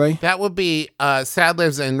ones are they? That would be Sad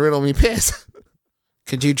Lives and Riddle Me Piss.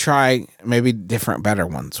 Could you try maybe different, better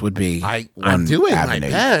ones? Would be I'm doing my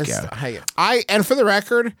best. And for the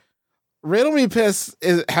record, Riddle Me Piss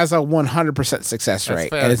has a 100% success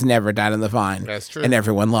rate and it's never died in the vine. That's true. And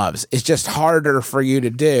everyone loves. It's just harder for you to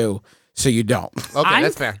do, so you don't. Okay,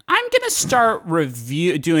 that's fair. I'm going to start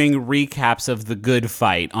doing recaps of The Good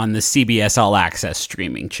Fight on the CBS All Access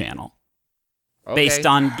streaming channel. Okay. Based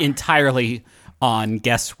on entirely on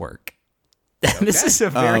guesswork. Okay. This is a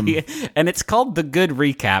very, and it's called The Good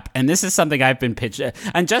Recap, and this is something I've been pitched.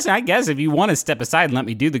 And Justin, I guess if you want to step aside and let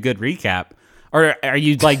me do the Good Recap, or are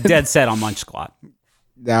you like dead set on Munch Squad?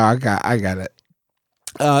 No, I got it.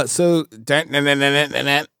 So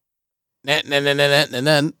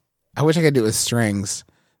I wish I could do it with strings.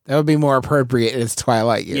 That would be more appropriate in its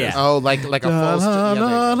twilight years. Yeah. Oh, like a full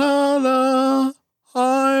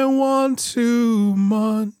I want to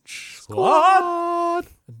munch squad.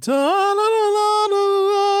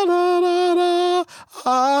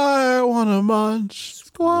 I want to munch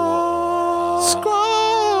squad.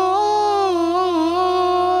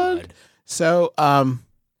 So, I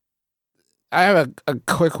have a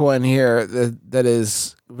quick one here that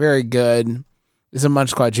is very good. It's a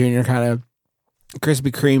Munch Squad Junior kind of.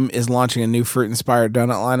 Krispy Kreme is launching a new fruit-inspired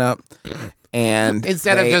donut lineup, and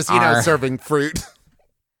instead of just serving fruit.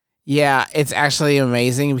 Yeah, it's actually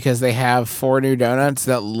amazing because they have 4 new donuts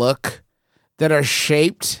that are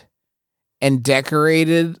shaped and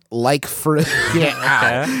decorated like fruit.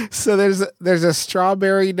 Yeah. Okay. So there's a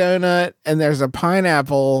strawberry donut and there's a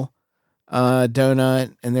pineapple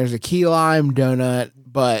donut and there's a key lime donut,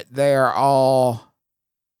 but they're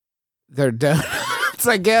donuts,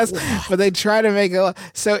 I guess. But they try to make it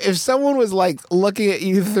so if someone was like looking at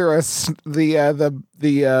you through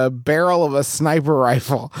the barrel of a sniper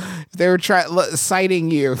rifle, if they were citing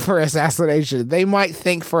you for assassination, they might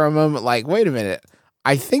think for a moment like, wait a minute,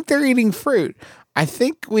 I think they're eating fruit. I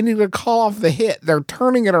think we need to call off the hit. They're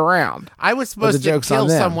turning it around. I was supposed to kill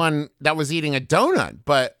someone that was eating a donut,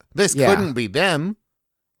 but this couldn't be them.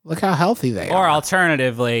 Look how healthy they are. Or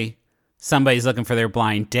alternatively, somebody's looking for their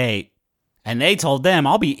blind date, And they told them,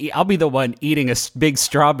 I'll be the one eating a big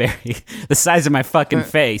strawberry the size of my fucking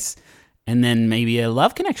face. And then maybe a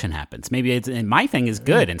love connection happens. Maybe and my thing is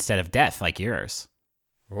good instead of death like yours.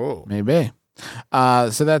 Oh, maybe.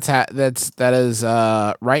 So that is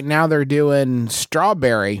right now they're doing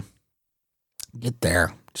strawberry. Get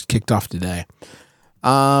there. Just kicked off today.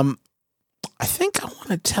 I think I want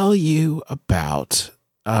to tell you about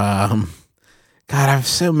God, I have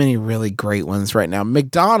so many really great ones right now.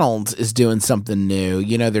 McDonald's is doing something new.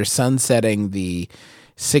 You know, they're sunsetting the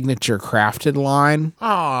signature crafted line.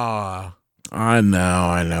 ah, I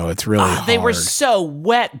know. It's really hard. They were so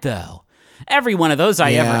wet, though. Every one of those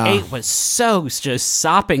I ever ate was so just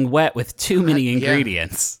sopping wet with too many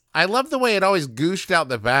ingredients. I love the way it always gooshed out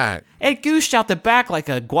the back. It gooshed out the back like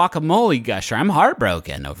a guacamole gusher. I'm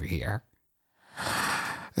heartbroken over here.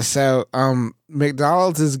 So,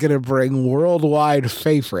 McDonald's is going to bring worldwide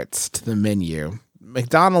favorites to the menu.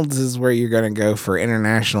 McDonald's is where you're going to go for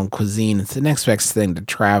international cuisine. It's the next best thing to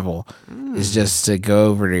travel is just to go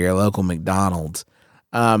over to your local McDonald's.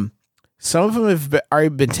 Some of them have already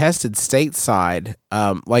been tested stateside,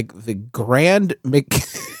 like the Grand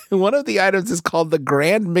one of the items is called the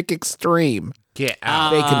Grand McExtreme. Get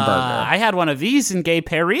out. Bacon burger. I had one of these in Gay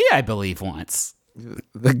Paris, I believe, once.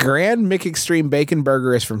 The Grand McExtreme Bacon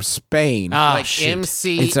Burger is from Spain. like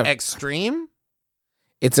MC Extreme?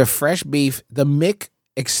 It's a fresh beef. The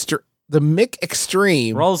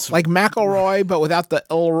McExtreme rolls like McElroy, but without the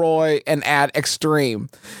Elroy and add extreme.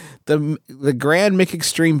 The Grand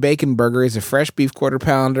McExtreme Bacon Burger is a fresh beef quarter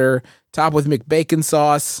pounder, topped with McBacon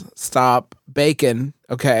sauce, bacon,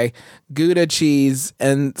 okay, Gouda cheese,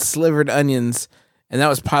 and slivered onions. And that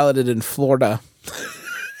was piloted in Florida.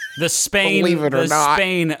 The Spain, Believe it or not.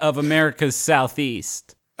 Spain of America's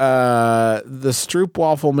Southeast. The Stroop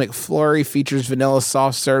Waffle McFlurry features vanilla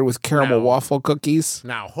soft served with caramel waffle cookies.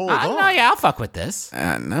 Now, hold on. I'll fuck with this.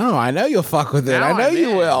 No, I know you'll fuck with it. Now I know I'm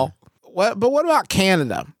you in. will. But what about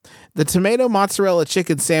Canada? The tomato mozzarella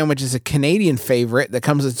chicken sandwich is a Canadian favorite that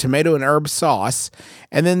comes with tomato and herb sauce.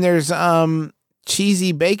 And then there's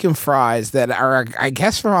cheesy bacon fries that are, I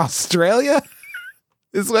guess, from Australia,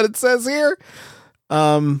 is what it says here.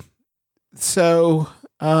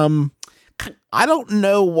 I don't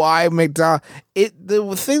know why McDonald's.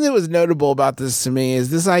 The thing that was notable about this to me is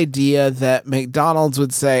this idea that McDonald's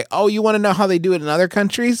would say, "Oh, you want to know how they do it in other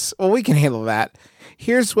countries? Well, we can handle that.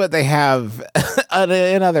 Here's what they have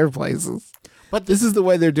in other places." But this is the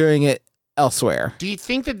way they're doing it elsewhere. Do you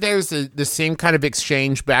think that there's the same kind of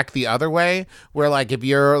exchange back the other way, where like if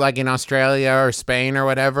you're like in Australia or Spain or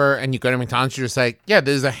whatever, and you go to McDonald's, you're just like, "Yeah,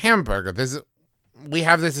 there's a hamburger. We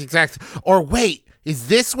have this exact." Or wait. Is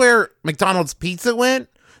this where McDonald's pizza went?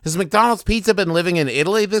 Has McDonald's pizza been living in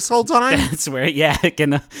Italy this whole time? That's where,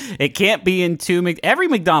 it can't be in two. Every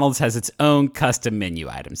McDonald's has its own custom menu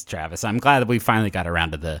items, Travis. I'm glad that we finally got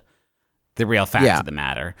around to the real facts of the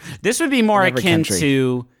matter. This would be more akin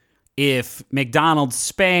to if McDonald's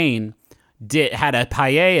Spain had a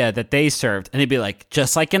paella that they served, and they'd be like,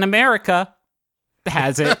 just like in America,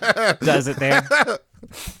 has it, does it there.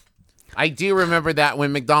 I do remember that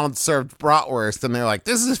when McDonald's served bratwurst, and they're like,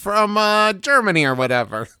 "This is from Germany or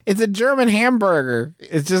whatever." It's a German hamburger.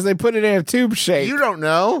 It's just they put it in a tube shape. You don't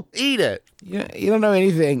know. Eat it. You don't know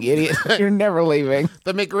anything, idiot. You're never leaving.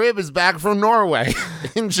 The McRib is back from Norway.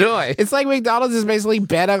 Enjoy. It's like McDonald's is basically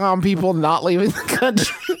betting on people not leaving the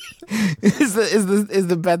country. is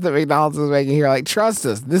the bet that McDonald's is making here? Like, trust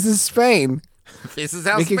us. This is Spain. This is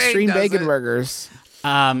how Make Spain extreme does bacon it. burgers.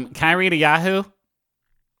 Can I read a Yahoo?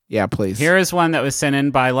 Yeah, please. Here is one that was sent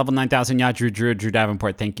in by Level 9000 Drew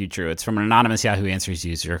Davenport. Thank you, Drew. It's from an anonymous Yahoo Answers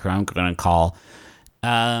user who I'm going to call.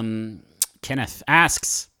 Kenneth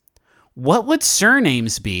asks, what would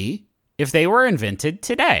surnames be if they were invented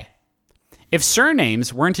today? If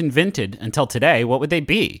surnames weren't invented until today, what would they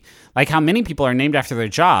be? Like how many people are named after their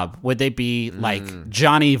job? Would they be like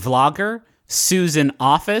Johnny Vlogger, Susan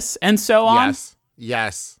Office, and so on?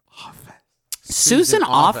 Yes. Susan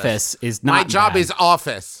Office is not My job bad. is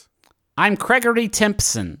Office. I'm Gregory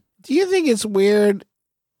Timpson. Do you think it's weird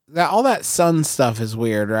that all that son stuff is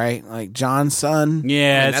weird, right? Like John's son.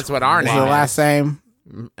 Yeah, And that's what our Is name the is. last name.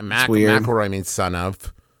 weird. McElroy means son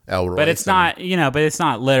of Elroy. But it's son. not, but it's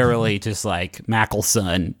not literally just like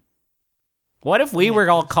Mackelson. What if we were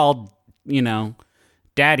all called,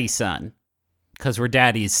 Daddy Son? Because we're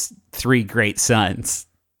Daddy's three great sons.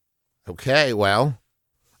 Okay, well,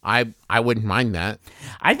 I wouldn't mind that.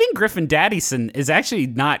 I think Griffin Daddyson is actually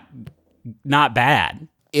not bad.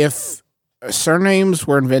 If surnames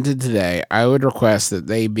were invented today, I would request that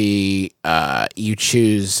they be you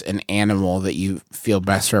choose an animal that you feel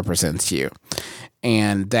best represents you.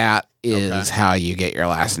 and that is how you get your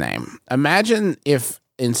last name. Imagine if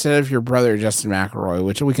instead of your brother Justin McElroy,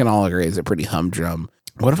 which we can all agree is a pretty humdrum,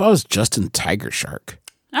 what if I was Justin Tiger Shark?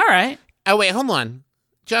 All right. Oh, wait, hold on.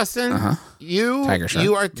 Justin, Tiger Shark.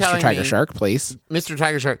 you are telling Mr. Tiger me, Shark, please. Mr.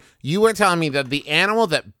 Tiger Shark, you are telling me that the animal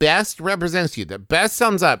that best represents you, that best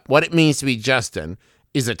sums up what it means to be Justin,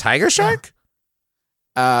 is a tiger shark?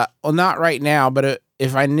 Well, not right now, but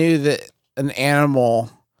if I knew that an animal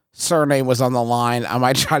surname was on the line, I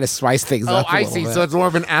might try to spice things up. Oh, I see. Bit. So it's more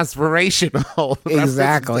of an aspirational.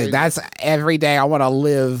 Exactly. That's every day I want to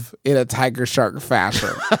live in a tiger shark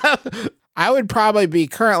fashion. I would probably be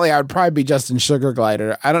Justin Sugar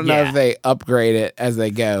Glider. I don't know if they upgrade it as they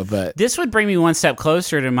go, but this would bring me one step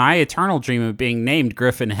closer to my eternal dream of being named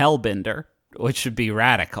Griffin Hellbender, which would be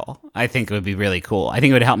radical. I think it would be really cool. I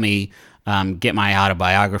think it would help me get my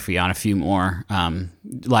autobiography on a few more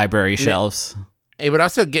library shelves. It would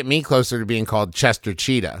also get me closer to being called Chester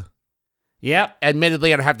Cheetah. Yep.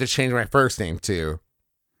 Admittedly, I'd have to change my first name too.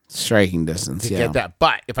 Striking distance, to get that.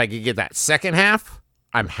 But if I could get that second half,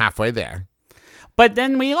 I'm halfway there. But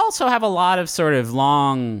then we also have a lot of sort of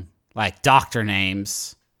long, like, doctor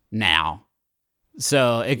names now.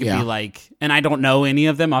 So it could be like, and I don't know any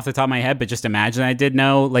of them off the top of my head, but just imagine I did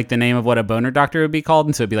know, like, the name of what a boner doctor would be called.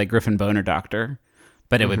 And so it'd be like Griffin Boner Doctor.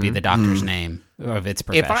 But it would be the doctor's name of its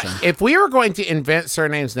profession. If we were going to invent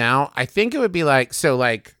surnames now, I think it would be like, so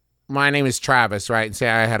like, my name is Travis, right? And say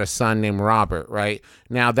I had a son named Robert, right?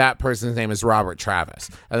 Now that person's name is Robert Travis.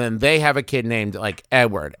 And then they have a kid named like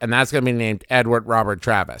Edward, and that's going to be named Edward Robert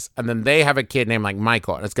Travis. And then they have a kid named like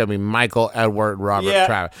Michael, and it's going to be Michael Edward Robert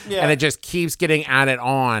Travis. Yeah. And it just keeps getting added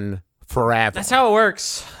on forever. That's how it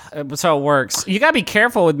works. That's how it works. You got to be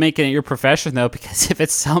careful with making it your profession, though, because if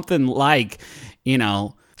it's something like, you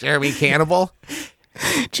know, Jeremy Cannibal,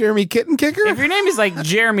 Jeremy Kitten Kicker, if your name is like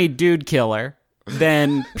Jeremy Dude Killer,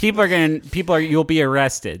 then you'll be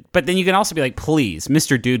arrested. But then you can also be like, please,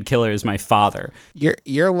 Mr. Dude Killer is my father.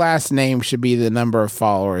 Your last name should be the number of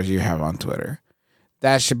followers you have on Twitter.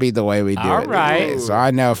 That should be the way we do it. All right. So I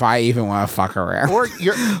know if I even want to fuck around. Or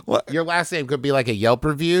your last name could be like a Yelp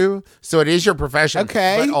review. So it is your profession,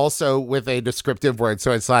 but also with a descriptive word.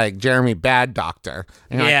 So it's like Jeremy Bad Doctor.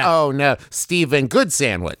 And you're like, oh no, Steven Good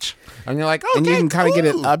Sandwich. And you're like, okay, and you can kind of get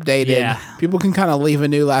it updated. Yeah. People can kind of leave a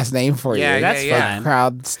new last name for you. Yeah, that's fine.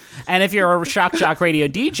 Crowds. And if you're a Shock Jock Radio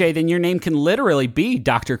DJ, then your name can literally be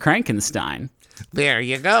Dr. Krankenstein. There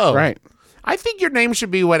you go. Right. I think your name should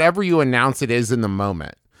be whatever you announce it is in the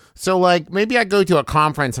moment. So, like, maybe I go to a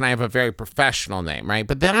conference and I have a very professional name, right?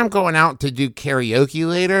 But then I'm going out to do karaoke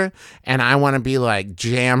later, and I want to be like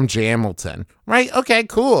Jam Jamilton, right? Okay,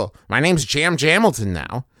 cool. My name's Jam Jamilton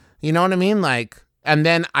now. You know what I mean? Like, and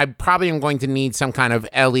then I probably am going to need some kind of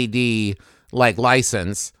LED, like,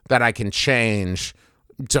 license that I can change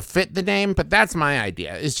to fit the name, but that's my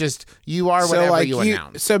idea. It's just, you are whatever you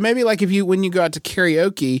announce. So maybe, like, when you go out to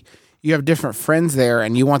karaoke, you have different friends there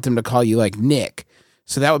and you want them to call you like Nick.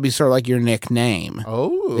 So that would be sort of like your nickname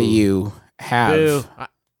that you have,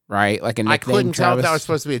 right? Like a nickname. I couldn't tell if Travis. that was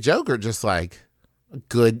supposed to be a joke or just like a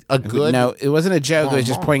good. No, it wasn't a joke. It was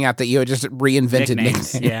just pointing out that you had just reinvented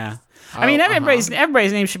nicknames. Yeah. I mean, everybody's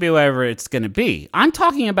name should be whatever it's going to be. I'm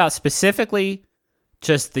talking about specifically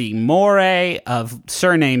just the moray of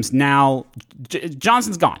surnames now.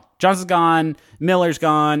 Johnson's gone. Johnson's gone. Miller's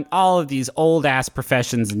gone. All of these old ass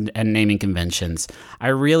professions and naming conventions. I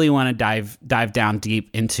really want to dive down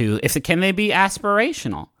deep into can they be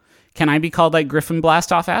aspirational? Can I be called like Griffin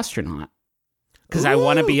Blastoff Astronaut? Because I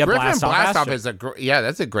want to be a Griffin Blastoff Blastoff astronaut.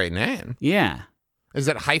 that's a great name. Yeah. Is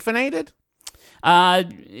it hyphenated?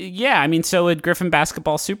 Yeah. I mean, so would Griffin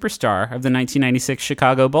Basketball Superstar of the 1996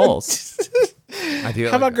 Chicago Bulls.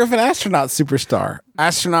 How about Griffin Astronaut Superstar?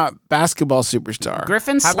 Astronaut Basketball Superstar.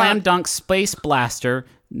 Griffin Slam Dunk Space Blaster,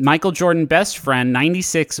 Michael Jordan best friend,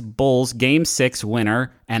 96 Bulls Game 6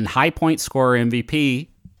 winner, and high point scorer MVP.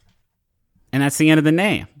 And that's the end of the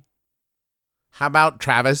name. How about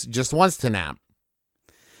Travis just wants to nap?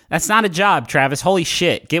 That's not a job, Travis. Holy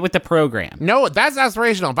shit. Get with the program. No, that's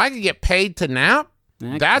aspirational. If I could get paid to nap,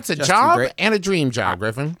 that's a job and a dream job,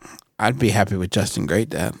 Griffin. I'd be happy with Justin Great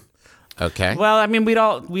Dad. Okay. Well, I mean, we'd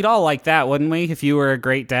all like that, wouldn't we? If you were a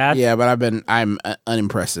great dad. Yeah, but I'm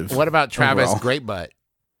unimpressive. What about Travis overall. Great Butt?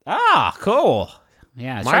 Ah, cool.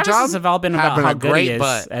 Yeah, My Travis have all been about having how a good great he is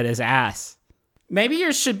butt. at his ass. Maybe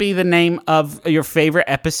yours should be the name of your favorite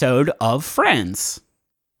episode of Friends.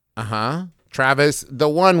 Travis, the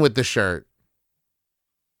one with the shirt.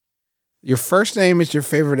 Your first name is your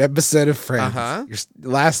favorite episode of Friends.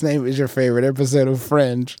 Your last name is your favorite episode of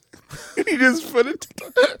Fringe. You just put it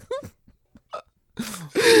together.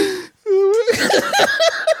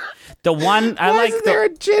 The one I Why like. isn't there a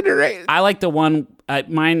generator? I like the one.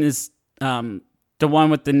 Mine is the one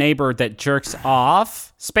with the neighbor that jerks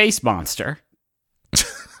off. Space Monster.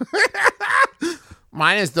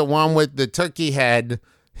 Mine is the one with the turkey head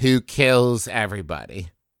who kills everybody.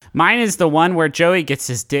 Mine is the one where Joey gets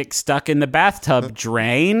his dick stuck in the bathtub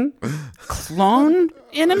drain. Clone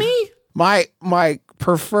enemy? My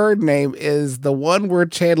preferred name is the one where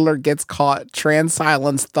Chandler gets caught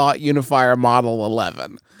trans-silence thought unifier model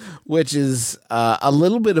 11, which is a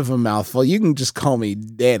little bit of a mouthful. You can just call me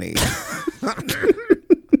Danny.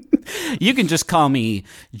 You can just call me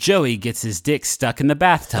Joey gets his dick stuck in the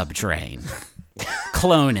bathtub drain.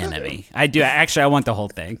 Clone enemy. I do. Actually, I want the whole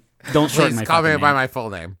thing. Don't shorten my call me fucking by name. my full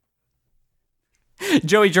name.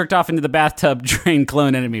 Joey jerked off into the bathtub drain.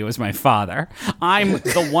 Clone enemy was my father. I'm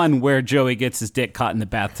the one where Joey gets his dick caught in the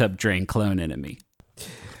bathtub drain. Clone enemy.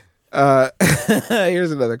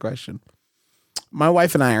 Here's another question. My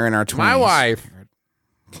wife and I are in our 20s. My wife.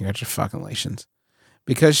 Congratulations.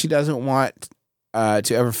 Because she doesn't want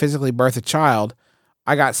to ever physically birth a child,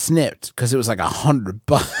 I got snipped because it was like $100.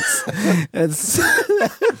 It's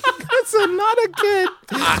that's not a good.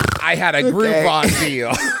 I had a Groupon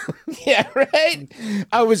deal. Yeah, right.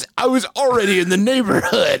 I was already in the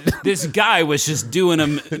neighborhood. This guy was just doing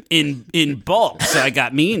them in bulk, so I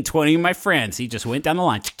got me and 20 of my friends. He just went down the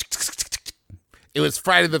line. It was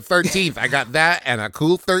Friday the 13th. I got that and a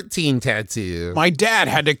cool 13 tattoo. My dad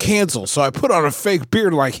had to cancel, so I put on a fake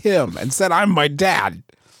beard like him and said, "I'm my dad.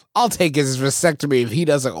 I'll take his vasectomy if he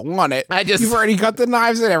doesn't want it." You've already got the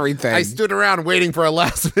knives and everything. I stood around waiting for a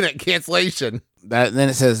last minute cancellation. Then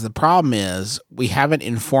it says, the problem is we haven't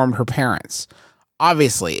informed her parents.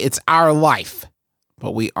 Obviously, it's our life,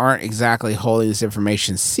 but we aren't exactly holding this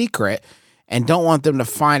information secret and don't want them to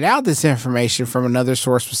find out this information from another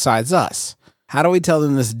source besides us. How do we tell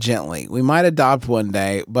them this gently? We might adopt one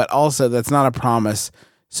day, but also that's not a promise,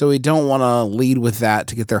 so we don't want to lead with that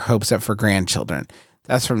to get their hopes up for grandchildren.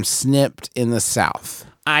 That's from Snipped in the South.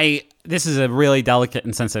 This is a really delicate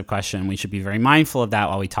and sensitive question. We should be very mindful of that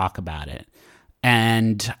while we talk about it.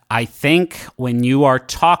 And I think when you are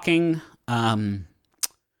talking, to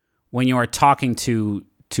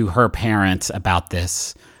her parents about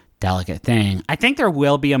this delicate thing, I think there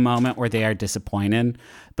will be a moment where they are disappointed.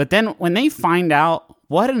 But then when they find out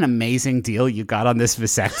what an amazing deal you got on this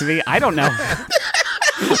vasectomy, I don't know.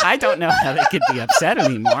 I don't know how they could be upset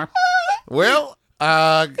anymore. Well,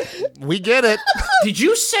 we get it. Did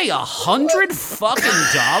you say $100 fucking?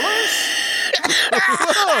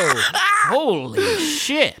 Whoa. Holy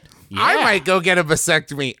shit. Yeah. I might go get a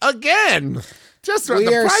vasectomy again. Just for the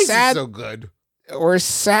price is so good. We're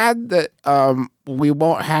sad that we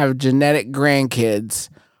won't have genetic grandkids,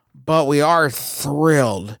 but we are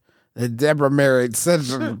thrilled that Deborah married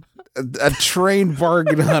such a trained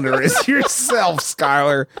bargain hunter as yourself,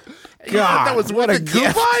 Skylar. God, that was what a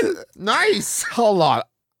coupon? gift. Nice. Hold on.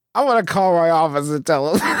 I want to call my office and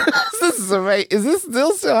tell them this is amazing. Is this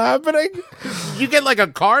still happening? You get like a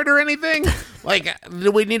card or anything? Like,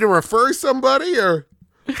 do we need to refer somebody or?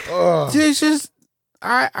 It's just,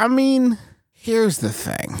 I mean, here's the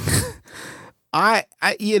thing.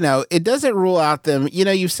 It doesn't rule out them.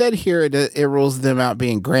 You've said here it rules them out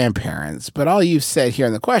being grandparents, but all you've said here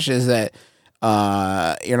in the question is that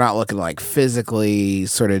you're not looking to like physically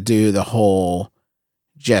sort of do the whole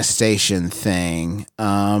gestation thing.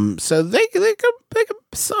 So they could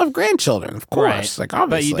still have grandchildren, of course. Right. Like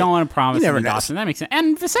obviously, but you don't want to promise never an know. adoption. That makes sense.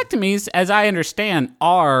 And vasectomies, as I understand,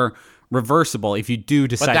 are reversible if you do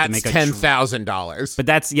decide But to make that's a $10,000. But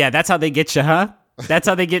that's how they get you, huh? That's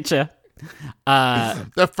how they get you.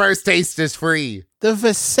 The first taste is free. The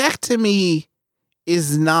vasectomy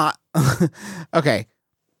is not okay.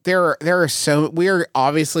 There are we are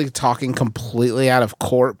obviously talking completely out of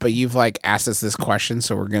court, but you've like asked us this question,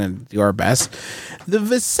 so we're gonna do our best. The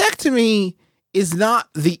vasectomy is not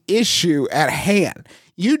the issue at hand.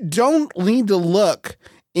 You don't need to look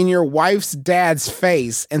in your wife's dad's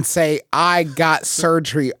face and say, "I got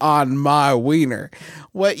surgery on my wiener."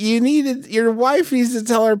 What your wife needs to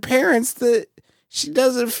tell her parents that she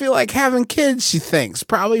doesn't feel like having kids, she thinks,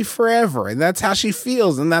 probably forever. And that's how she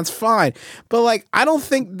feels, and that's fine. But, like, I don't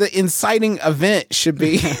think the inciting event should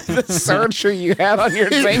be the surgery you had on your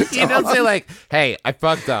thing. You don't say, like, hey, I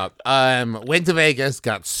fucked up. Went to Vegas,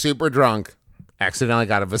 got super drunk, accidentally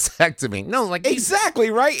got a vasectomy. No, like... Exactly,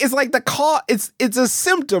 right? It's like the cause. It's a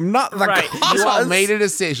symptom, not the cause. You all made a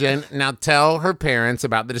decision. Now tell her parents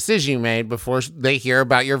about the decision you made before they hear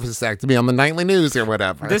about your vasectomy on the nightly news or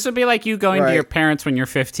whatever. This would be like you going to your parents when you're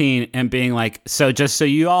 15 and being like, so just so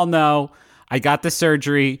you all know, I got the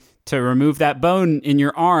surgery to remove that bone in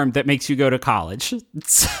your arm that makes you go to college.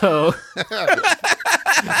 So,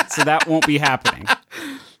 so that won't be happening.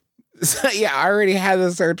 So, yeah, I already had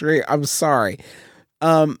the surgery. I'm sorry.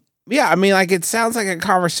 Yeah, I mean, like, it sounds like a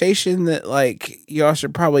conversation that, like, y'all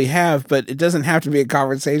should probably have, but it doesn't have to be a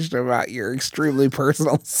conversation about your extremely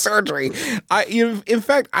personal surgery. In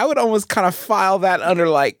fact, I would almost kind of file that under,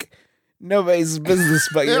 like, nobody's business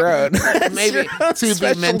but your own. Maybe to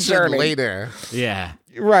be mentioned later. Yeah.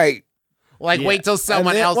 Right. Like, wait till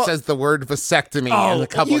someone else says the word vasectomy in a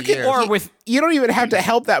couple of years. Or you don't even have to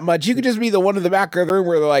help that much. You could just be the one in the back of the room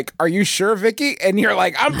where they're like, "Are you sure, Vicky?" And you're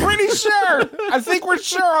like, "I'm pretty sure. I think we're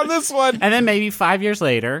sure on this one." And then maybe 5 years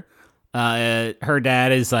later, her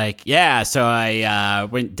dad is like, "Yeah, so I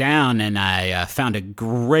went down and I found a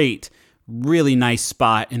great, really nice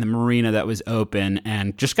spot in the marina that was open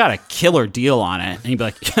and just got a killer deal on it." And you'd be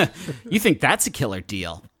like, "You think that's a killer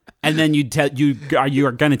deal?" And then you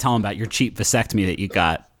are going to tell him about your cheap vasectomy that you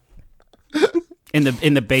got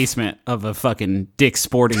in the basement of a fucking Dick's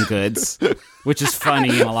Sporting Goods, which is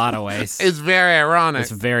funny in a lot of ways. It's very ironic.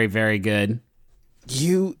 It's very, very good.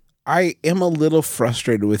 I am a little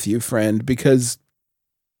frustrated with you, friend, because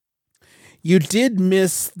you did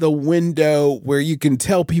miss the window where you can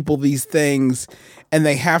tell people these things and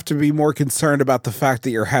they have to be more concerned about the fact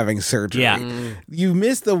that you're having surgery. Yeah. You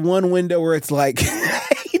missed the one window where it's like,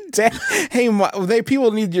 hey, Mom,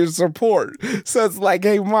 people need your support. So it's like,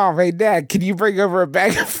 hey, Mom, hey, Dad, can you bring over a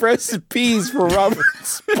bag of frozen peas for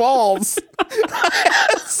Robert's balls? I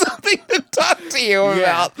have something to talk to you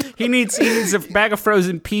about. He needs a bag of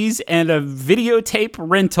frozen peas and a videotape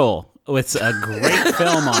rental with a great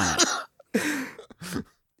film on it.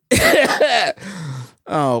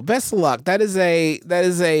 Oh, best of luck. That's a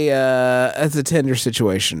tender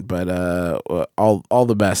situation, but all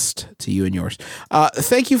the best to you and yours.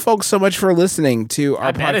 Thank you, folks, so much for listening to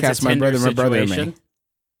our podcast. My brother, and me.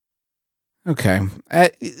 Okay,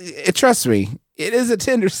 trust me, it is a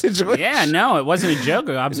tender situation. Yeah, no, it wasn't a joke.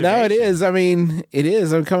 Observation. No, it is. I mean, it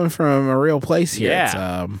is. I'm coming from a real place here.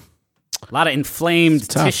 Yeah, it's, a lot of inflamed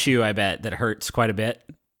tissue. I bet that hurts quite a bit.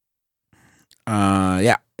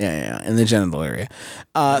 Yeah, in the genital area.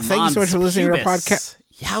 Thank you so much for listening to our podcast.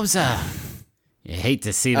 Yowza. You hate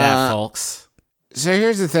to see that, folks. So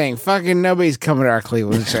here's the thing. Fucking nobody's coming to our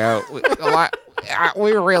Cleveland show.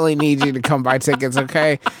 We really need you to come buy tickets,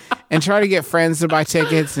 okay? And try to get friends to buy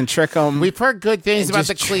tickets and trick them. We've heard good things about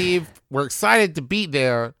the Cleve. We're excited to be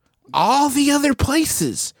there. All the other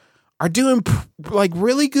places are doing like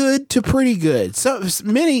really good to pretty good. So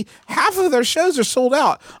half of their shows are sold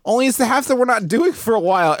out. Only it's the half that we're not doing for a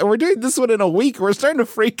while. And we're doing this one in a week. We're starting to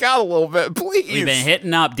freak out a little bit. Please. We've been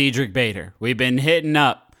hitting up Diedrich Bader. We've been hitting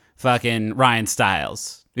up fucking Ryan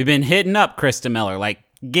Stiles. We've been hitting up Krista Miller. Like,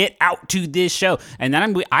 get out to this show. And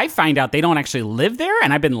then I find out they don't actually live there.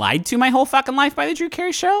 And I've been lied to my whole fucking life by the Drew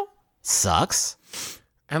Carey Show. Sucks.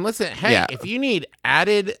 And listen, hey, if you need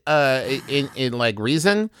added in like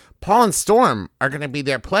reason, Paul and Storm are going to be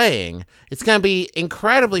there playing. It's going to be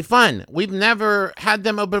incredibly fun. We've never had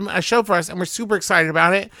them open a show for us, and we're super excited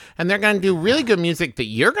about it. And they're going to do really good music that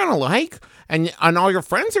you're going to like, and all your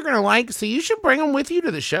friends are going to like. So you should bring them with you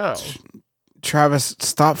to the show. Travis,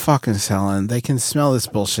 stop fucking selling. They can smell this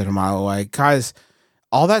bullshit a mile away. Guys,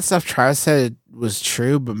 all that stuff Travis said was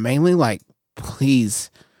true, but mainly, like, please.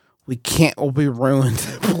 We can't. We'll be ruined.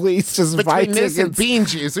 Please just buy tickets. And bean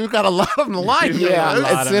juice. We've got a lot of them alive.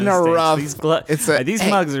 Yeah, it's in a rough. These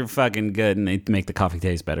mugs are fucking good, and they make the coffee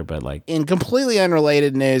taste better. But like, in completely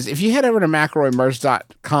unrelated news, if you head over to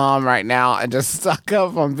McElroyMerch.com right now and just stock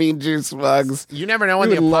up on bean juice mugs, you never know when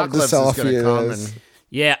the apocalypse is going to come.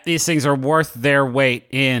 Yeah, these things are worth their weight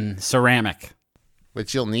in ceramic.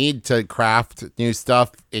 Which you'll need to craft new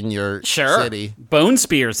stuff in your city. Bone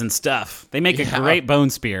spears and stuff. They make a great bone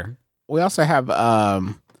spear. We also have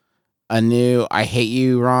a new I Hate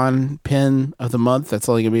You, Ron pin of the month. That's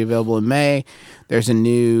only going to be available in May. There's a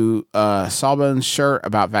new Sawbones shirt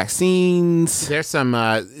about vaccines. There's some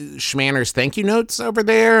Schmanners thank you notes over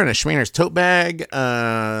there and a Schmanners tote bag.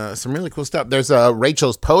 Some really cool stuff. There's a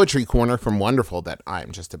Rachel's Poetry Corner from Wonderful that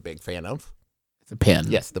I'm just a big fan of. The pin.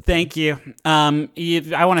 Yes, the pin. Thank you.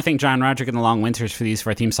 I want to thank John Roderick and the Long Winters for these for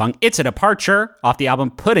our theme song. It's a departure off the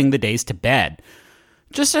album Putting the Days to Bed.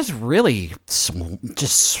 Just a really swanky,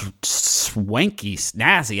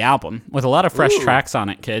 snazzy album with a lot of fresh tracks on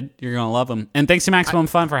it, kid. You're going to love them. And thanks to Maximum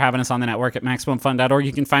Fun for having us on the network at MaximumFun.org.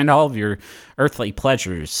 You can find all of your earthly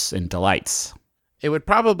pleasures and delights. It would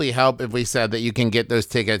probably help if we said that you can get those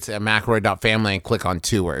tickets at McElroy.family and click on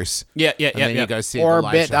tours. Yeah. You go see or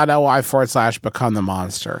bit.ly/become the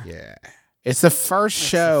monster. Yeah. It's the first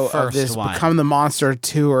show of first this one. Become the Monster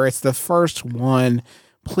tour. It's the first one.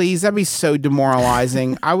 Please, that'd be so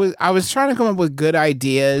demoralizing. I was trying to come up with good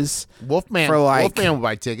ideas. Wolfman will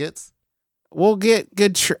buy tickets. We'll get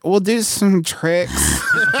good. We'll do some tricks.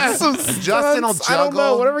 Justin will juggle. I don't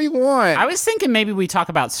know. Whatever you want. I was thinking maybe we talk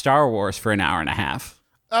about Star Wars for an hour and a half.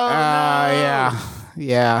 Oh, no.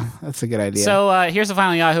 Yeah, that's a good idea. So here's the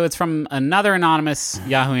final Yahoo. It's from another anonymous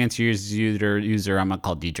Yahoo Answers user I'm going to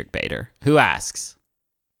call Dietrich Bader, who asks,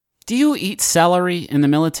 do you eat celery in the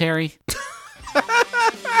military?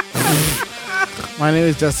 My name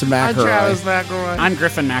is Justin McElroy. I'm Travis McElroy. I'm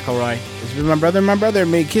Griffin McElroy. This is my brother.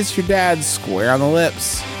 May kiss your dad square on the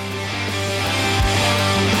lips.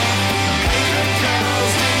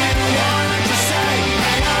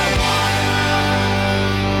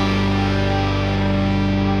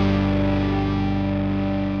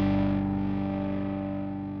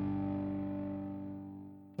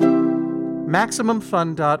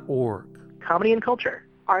 MaximumFun.org. Comedy and culture.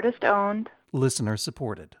 Artist owned. Listener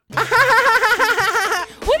supported. What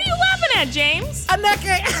are you laughing at, James? I'm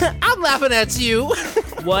laughing at you.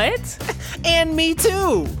 What? And me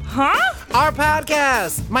too. Huh? Our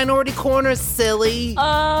podcast, Minority Corner, silly.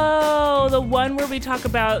 Oh, the one where we talk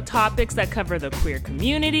about topics that cover the queer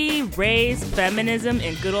community, race, feminism,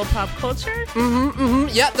 and good old pop culture?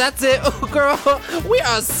 Yep, that's it. Oh, girl, we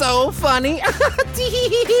are so funny. I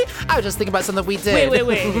was just thinking about something we did.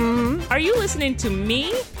 Wait. Are you listening to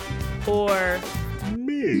me or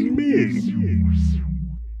me?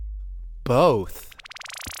 Both.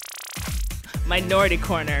 Minority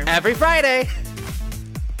Corner. Every Friday.